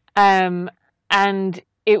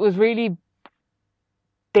it was really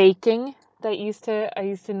baking that I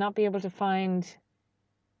used to not be able to find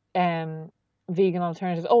vegan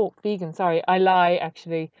alternatives. Oh, vegan, sorry, I lie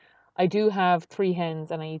actually. I do have 3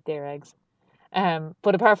 hens and I eat their eggs.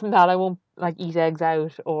 But apart from that, I won't like eat eggs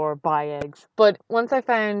out or buy eggs. But once I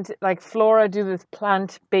found like Flora do this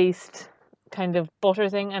plant-based kind of butter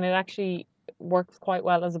thing, and it actually works quite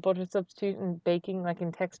well as a butter substitute in baking, like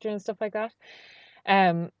in texture and stuff like that.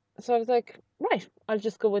 So I was like, right, I'll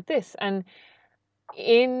just go with this. And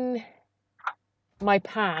in my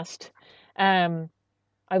past, I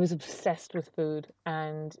was obsessed with food,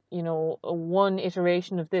 and one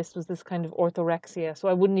iteration of this was this kind of orthorexia. So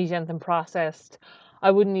I wouldn't eat anything processed.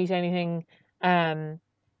 I wouldn't eat anything, any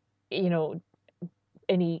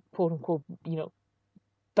quote unquote,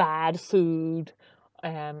 bad food,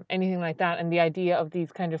 anything like that. And the idea of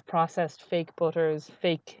these kind of processed fake butters,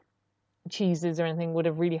 fake cheeses or anything would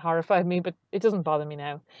have really horrified me, but it doesn't bother me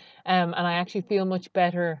now. And I actually feel much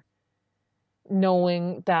better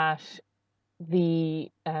knowing that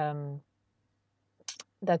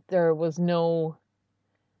that there was no,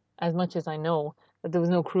 as much as I know, that there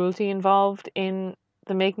was no cruelty involved in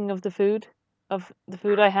the making of the food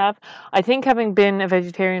I have. I think having been a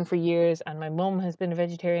vegetarian for years, and my mum has been a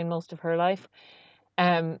vegetarian most of her life,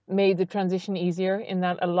 made the transition easier, in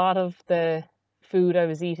that a lot of the food I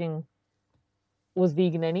was eating was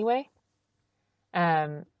vegan anyway.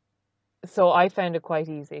 So I found it quite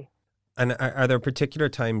easy. And are there particular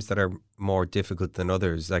times that are more difficult than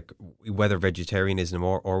others, like whether vegetarianism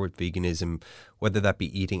or with veganism, whether that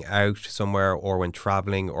be eating out somewhere or when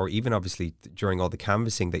traveling, or even obviously during all the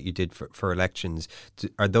canvassing that you did for elections?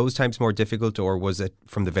 Are those times more difficult, or was it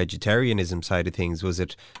from the vegetarianism side of things, was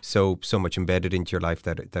it so much embedded into your life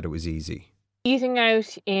that it was easy? Eating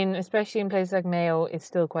out especially in places like Mayo, is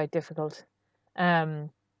still quite difficult.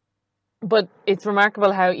 But it's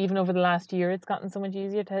remarkable how even over the last year it's gotten so much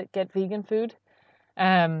easier to get vegan food.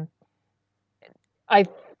 Um, I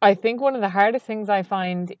think one of the hardest things I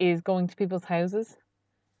find is going to people's houses.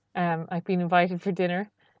 I've been invited for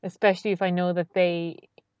dinner, especially if I know that they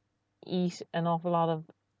eat an awful lot of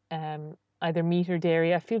either meat or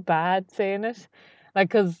dairy. I feel bad saying it, like,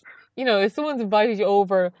 because if someone's invited you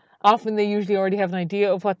over, often they usually already have an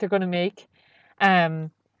idea of what they're going to make.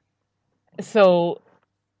 So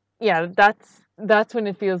yeah, that's when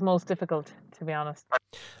it feels most difficult, to be honest.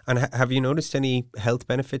 And have you noticed any health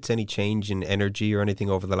benefits, any change in energy or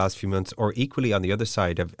anything over the last few months? Or equally on the other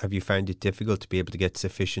side, have you found it difficult to be able to get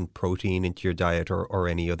sufficient protein into your diet, or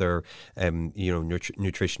any other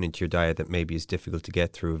nutrition into your diet that maybe is difficult to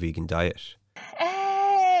get through a vegan diet?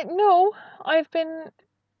 No, I've been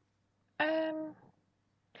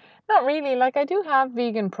not really. Like, I do have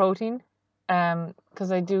vegan protein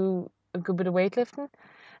because I do a good bit of weightlifting.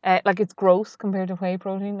 Like, it's gross compared to whey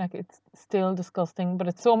protein. Like, it's still disgusting, but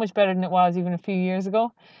it's so much better than it was even a few years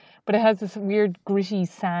ago. But it has this weird gritty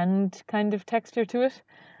sand kind of texture to it.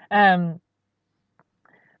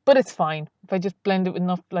 But it's fine. If I just blend it with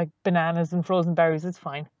enough like bananas and frozen berries, it's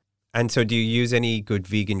fine. And so do you use any good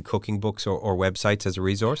vegan cooking books or websites as a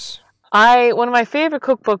resource? One of my favourite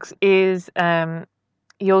cookbooks is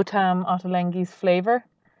Yotam Ottolenghi's Flavour.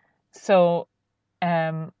 So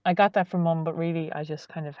I got that from Mum, but really I just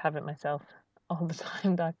kind of have it myself all the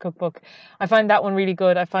time, that cookbook. I find that one really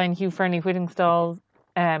good. I find Hugh Fearnley-Whittingstall's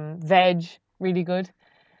Veg really good.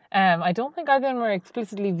 I don't think either of them are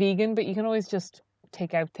explicitly vegan, but you can always just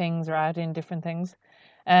take out things or add in different things.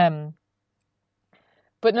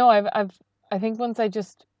 But no, I think once I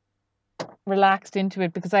just relaxed into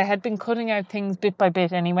it, because I had been cutting out things bit by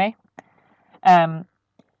bit anyway.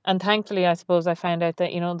 And thankfully, I suppose I found out that,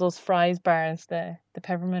 those fries bars, the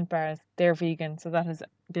peppermint bars, they're vegan. So that has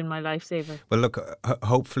been my lifesaver. Well, look,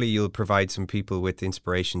 hopefully you'll provide some people with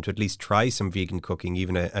inspiration to at least try some vegan cooking,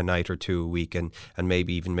 even a night or two a week, and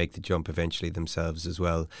maybe even make the jump eventually themselves as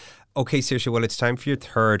well. Okay, Saoirse, well, it's time for your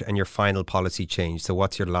third and your final policy change. So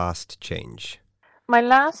what's your last change? My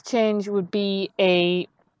last change would be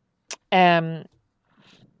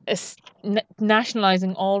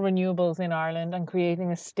nationalising all renewables in Ireland and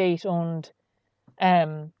creating a state-owned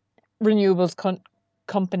renewables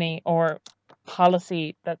company or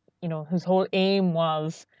policy that, whose whole aim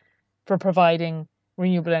was for providing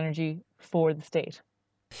renewable energy for the state.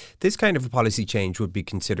 This kind of a policy change would be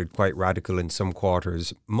considered quite radical in some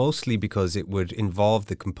quarters, mostly because it would involve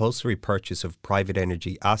the compulsory purchase of private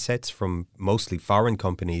energy assets from mostly foreign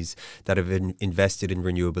companies that have invested in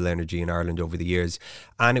renewable energy in Ireland over the years,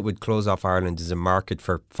 and it would close off Ireland as a market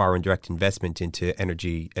for foreign direct investment into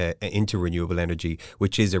energy, into renewable energy,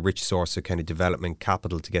 which is a rich source of kind of development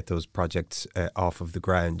capital to get those projects off of the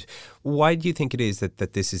ground. Why do you think it is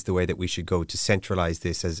that this is the way that we should go, to centralise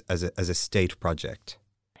this as a state project?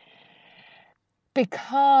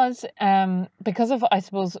 Because of, I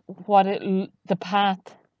suppose, the path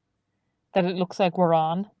that it looks like we're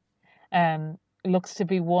on, looks to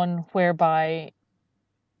be one whereby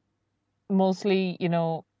mostly,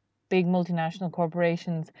 big multinational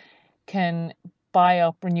corporations can buy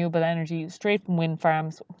up renewable energy straight from wind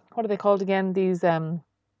farms. What are they called again? These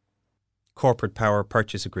corporate power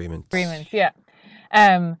purchase agreements. Yeah.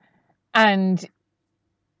 And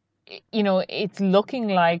it's looking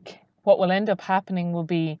like what will end up happening will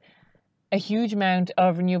be a huge amount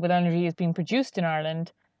of renewable energy is being produced in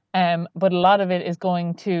Ireland, but a lot of it is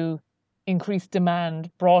going to increase demand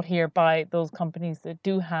brought here by those companies that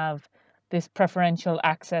do have this preferential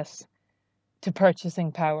access to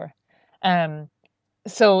purchasing power.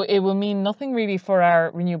 So it will mean nothing really for our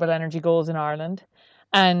renewable energy goals in Ireland.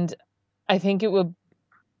 And I think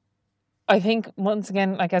once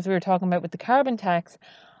again, like as we were talking about with the carbon tax,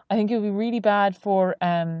 I think it would be really bad for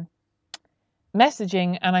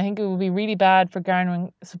messaging, and I think it would be really bad for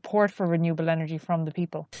garnering support for renewable energy from the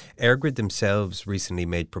people. EirGrid themselves recently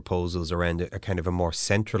made proposals around a kind of a more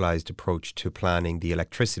centralised approach to planning the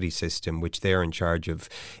electricity system, which they're in charge of,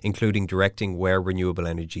 including directing where renewable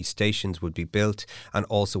energy stations would be built and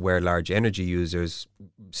also where large energy users,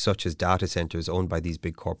 such as data centres owned by these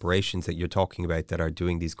big corporations that you're talking about that are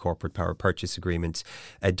doing these corporate power purchase agreements,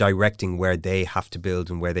 directing where they have to build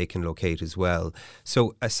and where they can locate as well.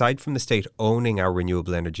 So aside from the state owning our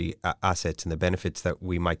renewable energy assets and the benefits that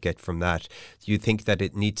we might get from that, do you think that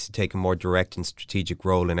it needs to take a more direct and strategic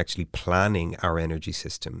role in actually planning our energy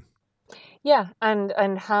system? Yeah,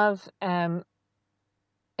 and have an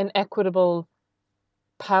equitable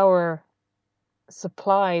power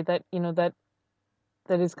supply that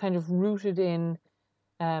is kind of rooted in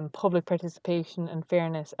public participation and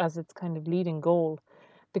fairness as its kind of leading goal.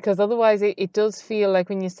 Because otherwise it does feel like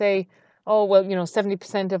when you say, oh, well,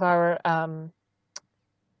 70% of our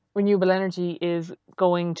renewable energy is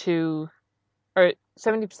going to, or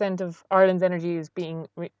 70% of Ireland's energy is being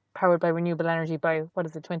powered by renewable energy by,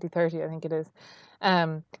 2030, I think it is.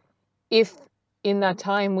 If in that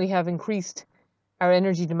time we have increased our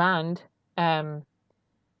energy demand,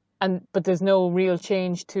 but there's no real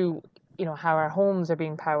change to, how our homes are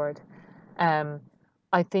being powered,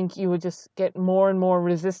 I think you would just get more and more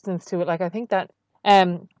resistance to it. Like, I think that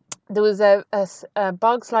there was a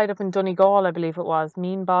bog slide up in Donegal, I believe it was,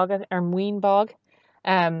 Mean Bog or Mween Bog,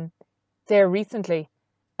 there recently,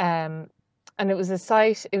 and it was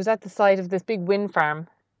at the site of this big wind farm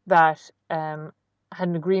that had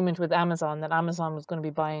an agreement with Amazon that Amazon was going to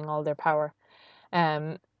be buying all their power,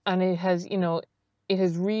 and it has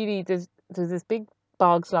really, there's this big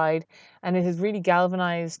bog slide, and it has really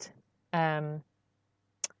galvanized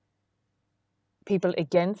people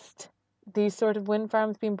against these sort of wind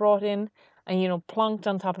farms being brought in and plonked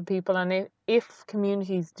on top of people. And if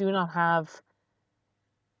communities do not have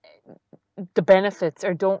the benefits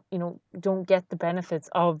or don't get the benefits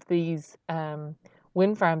of these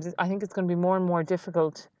wind farms, I think it's going to be more and more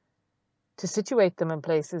difficult to situate them in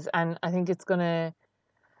places. And I think the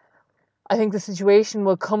situation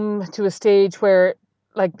will come to a stage where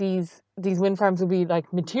like these wind farms will be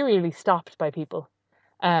like materially stopped by people.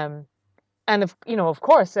 And if of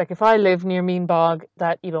course, like if I live near Mean Bog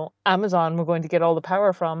that Amazon were going to get all the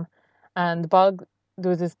power from, and there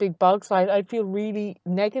was this big bog slide, I'd feel really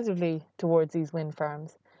negatively towards these wind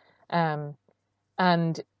farms, and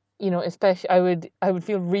especially I would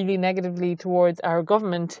feel really negatively towards our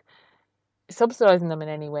government subsidizing them in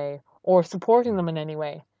any way or supporting them in any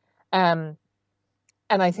way, and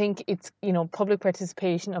I think it's public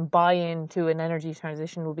participation and buy-in to an energy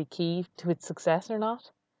transition will be key to its success or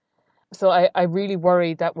not. So I really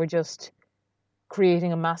worry that we're just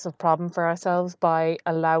creating a massive problem for ourselves by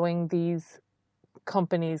allowing these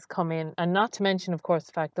companies come in, and not to mention, of course,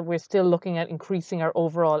 the fact that we're still looking at increasing our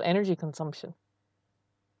overall energy consumption.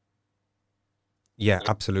 Yeah,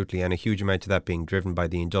 absolutely. And a huge amount of that being driven by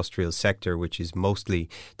the industrial sector, which is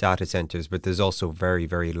mostly data centres. But there's also very,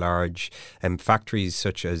 very large factories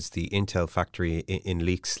such as the Intel factory in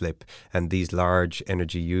Leixlip. And these large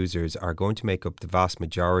energy users are going to make up the vast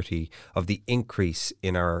majority of the increase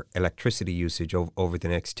in our electricity usage over the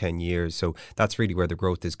next 10 years. So that's really where the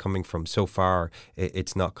growth is coming from. So far,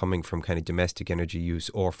 it's not coming from kind of domestic energy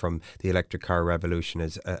use or from the electric car revolution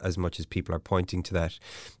as much as people are pointing to that.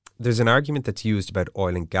 There's an argument that's used about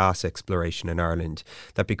oil and gas exploration in Ireland,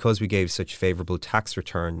 that because we gave such favourable tax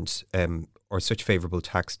returns or such favourable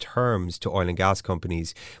tax terms to oil and gas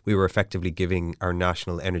companies, we were effectively giving our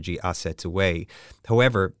national energy assets away.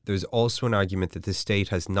 However, there's also an argument that the state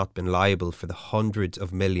has not been liable for the hundreds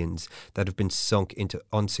of millions that have been sunk into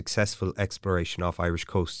unsuccessful exploration off Irish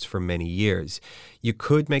coasts for many years. You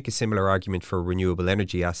could make a similar argument for renewable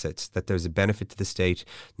energy assets, that there's a benefit to the state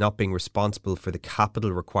not being responsible for the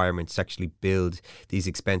capital requirements to actually build these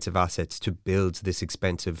expensive assets, to build this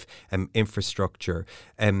expensive infrastructure.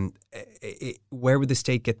 Where would the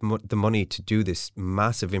state get the money to do this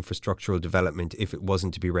massive infrastructural development if it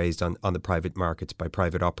wasn't to be raised on the private markets by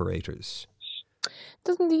private operators?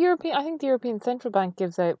 I think the European Central Bank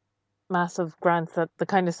gives out massive grants that the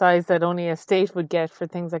kind of size that only a state would get for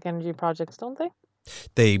things like energy projects, don't they?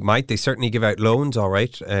 They might. They certainly give out loans, all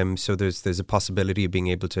right. So there's a possibility of being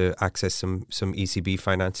able to access some ECB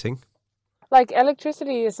financing. Like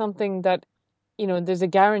electricity is something that, there's a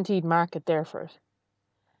guaranteed market there for it.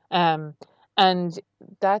 And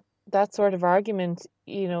that sort of argument,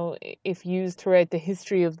 if used throughout the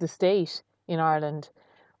history of the state in Ireland,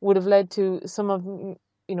 would have led to some of,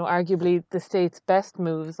 arguably the state's best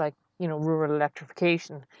moves, like, rural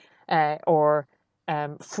electrification, or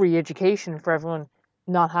free education for everyone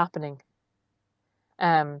not happening.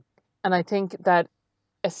 And I think that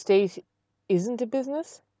a state isn't a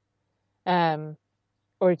business, or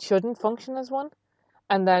it shouldn't function as one,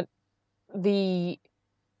 and that the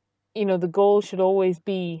goal should always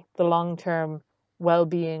be the long-term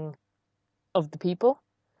well-being of the people.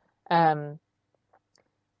 And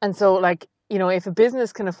so, like, if a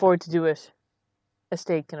business can afford to do it, a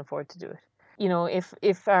state can afford to do it.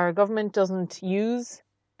 If our government doesn't use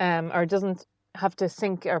or doesn't have to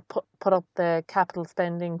sink or put up the capital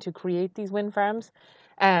spending to create these wind farms,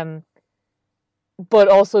 but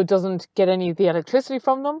also doesn't get any of the electricity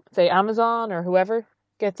from them, say Amazon or whoever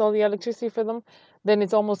gets all the electricity for them, then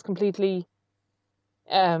it's almost completely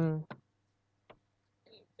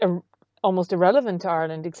almost irrelevant to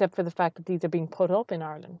Ireland, except for the fact that these are being put up in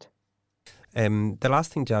Ireland. The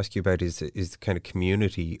last thing to ask you about is the kind of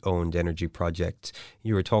community-owned energy projects.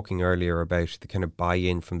 You were talking earlier about the kind of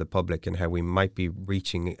buy-in from the public and how we might be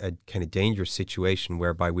reaching a kind of dangerous situation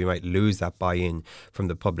whereby we might lose that buy-in from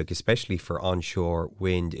the public, especially for onshore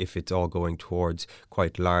wind, if it's all going towards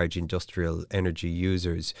quite large industrial energy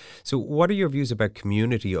users. So what are your views about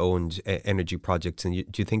community-owned energy projects? And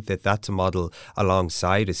do you think that that's a model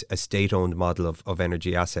alongside a state-owned model of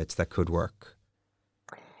energy assets that could work?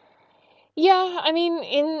 Yeah, I mean,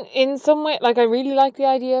 in some way, like, I really like the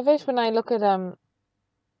idea of it. When I look at ACL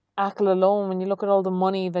alone, when you look at all the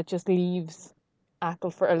money that just leaves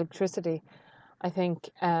ACL for electricity, I think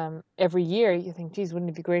every year you think, geez, wouldn't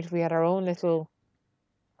it be great if we had our own little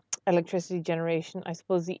electricity generation? I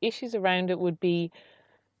suppose the issues around it would be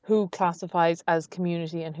who classifies as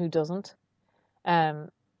community and who doesn't.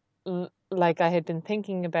 Like, I had been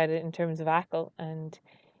thinking about it in terms of ACL, and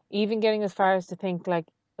even getting as far as to think, like,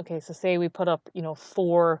 okay, so say we put up,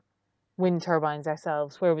 4 wind turbines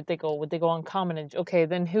ourselves. Where would they go? Would they go on commonage? Okay,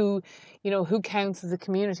 then who counts as a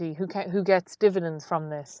community? Who gets dividends from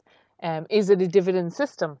this? Is it a dividend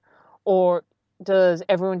system, or does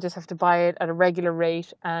everyone just have to buy it at a regular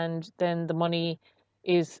rate, and then the money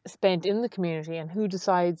is spent in the community, and who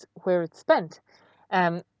decides where it's spent?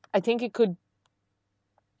 I think it could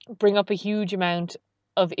bring up a huge amount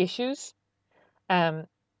of issues.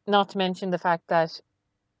 Not to mention the fact that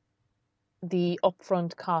the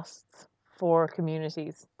upfront costs for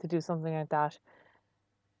communities to do something like that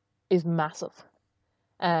is massive.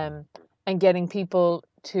 And getting people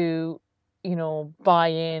to, buy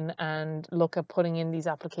in and look at putting in these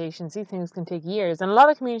applications, these things can take years. And a lot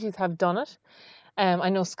of communities have done it. I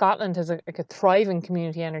know Scotland has a thriving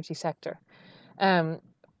community energy sector.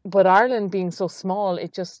 But Ireland being so small,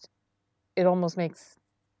 it almost makes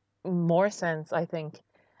more sense, I think,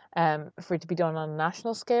 for it to be done on a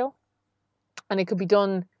national scale. And it could be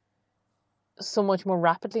done so much more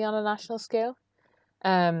rapidly on a national scale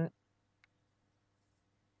than,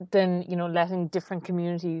 letting different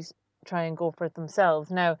communities try and go for it themselves.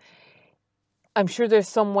 Now, I'm sure there's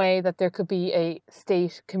some way that there could be a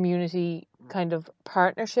state-community kind of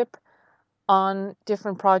partnership on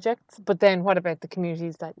different projects. But then what about the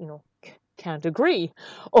communities that, can't agree,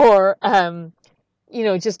 or,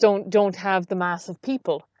 just don't have the mass of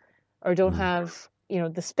people, or don't have,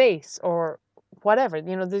 the space, or whatever?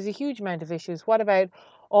 There's a huge amount of issues. What about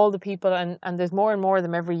all the people, and there's more and more of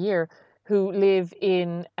them every year, who live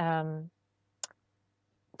in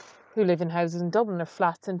houses in Dublin or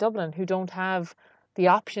flats in Dublin, who don't have the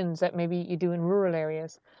options that maybe you do in rural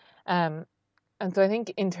areas. And so I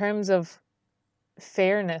think in terms of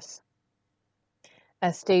fairness,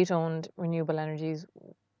 state-owned renewable energies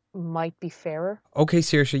might be fairer. OK,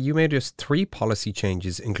 Saoirse, you made us 3 policy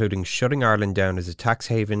changes, including shutting Ireland down as a tax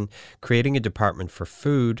haven, creating a department for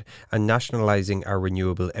food, and nationalising our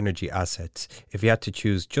renewable energy assets. If you had to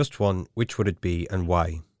choose just one, which would it be and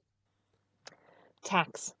why?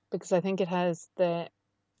 Tax, because I think it has the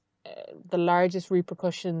largest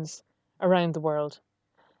repercussions around the world.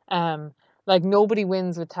 Like, nobody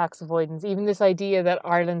wins with tax avoidance. Even this idea that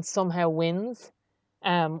Ireland somehow wins,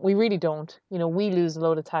 we really don't. We lose a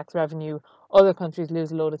load of tax revenue. Other countries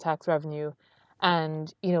lose a load of tax revenue.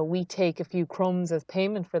 And, we take a few crumbs as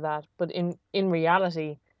payment for that. But in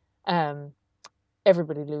reality,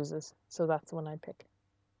 everybody loses. So that's the one I'd pick.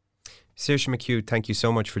 Saoirse McHugh, thank you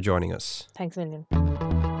so much for joining us. Thanks a million.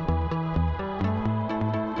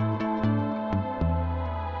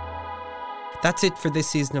 That's it for this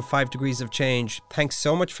season of 5 Degrees of Change. Thanks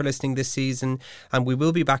so much for listening this season, and we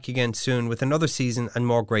will be back again soon with another season and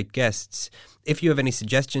more great guests. If you have any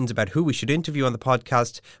suggestions about who we should interview on the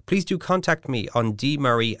podcast, please do contact me on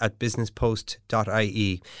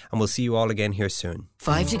dmurray@businesspost.ie, and we'll see you all again here soon.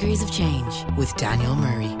 5 Degrees of Change with Daniel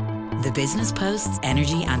Murray. The Business Post's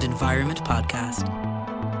Energy and Environment Podcast.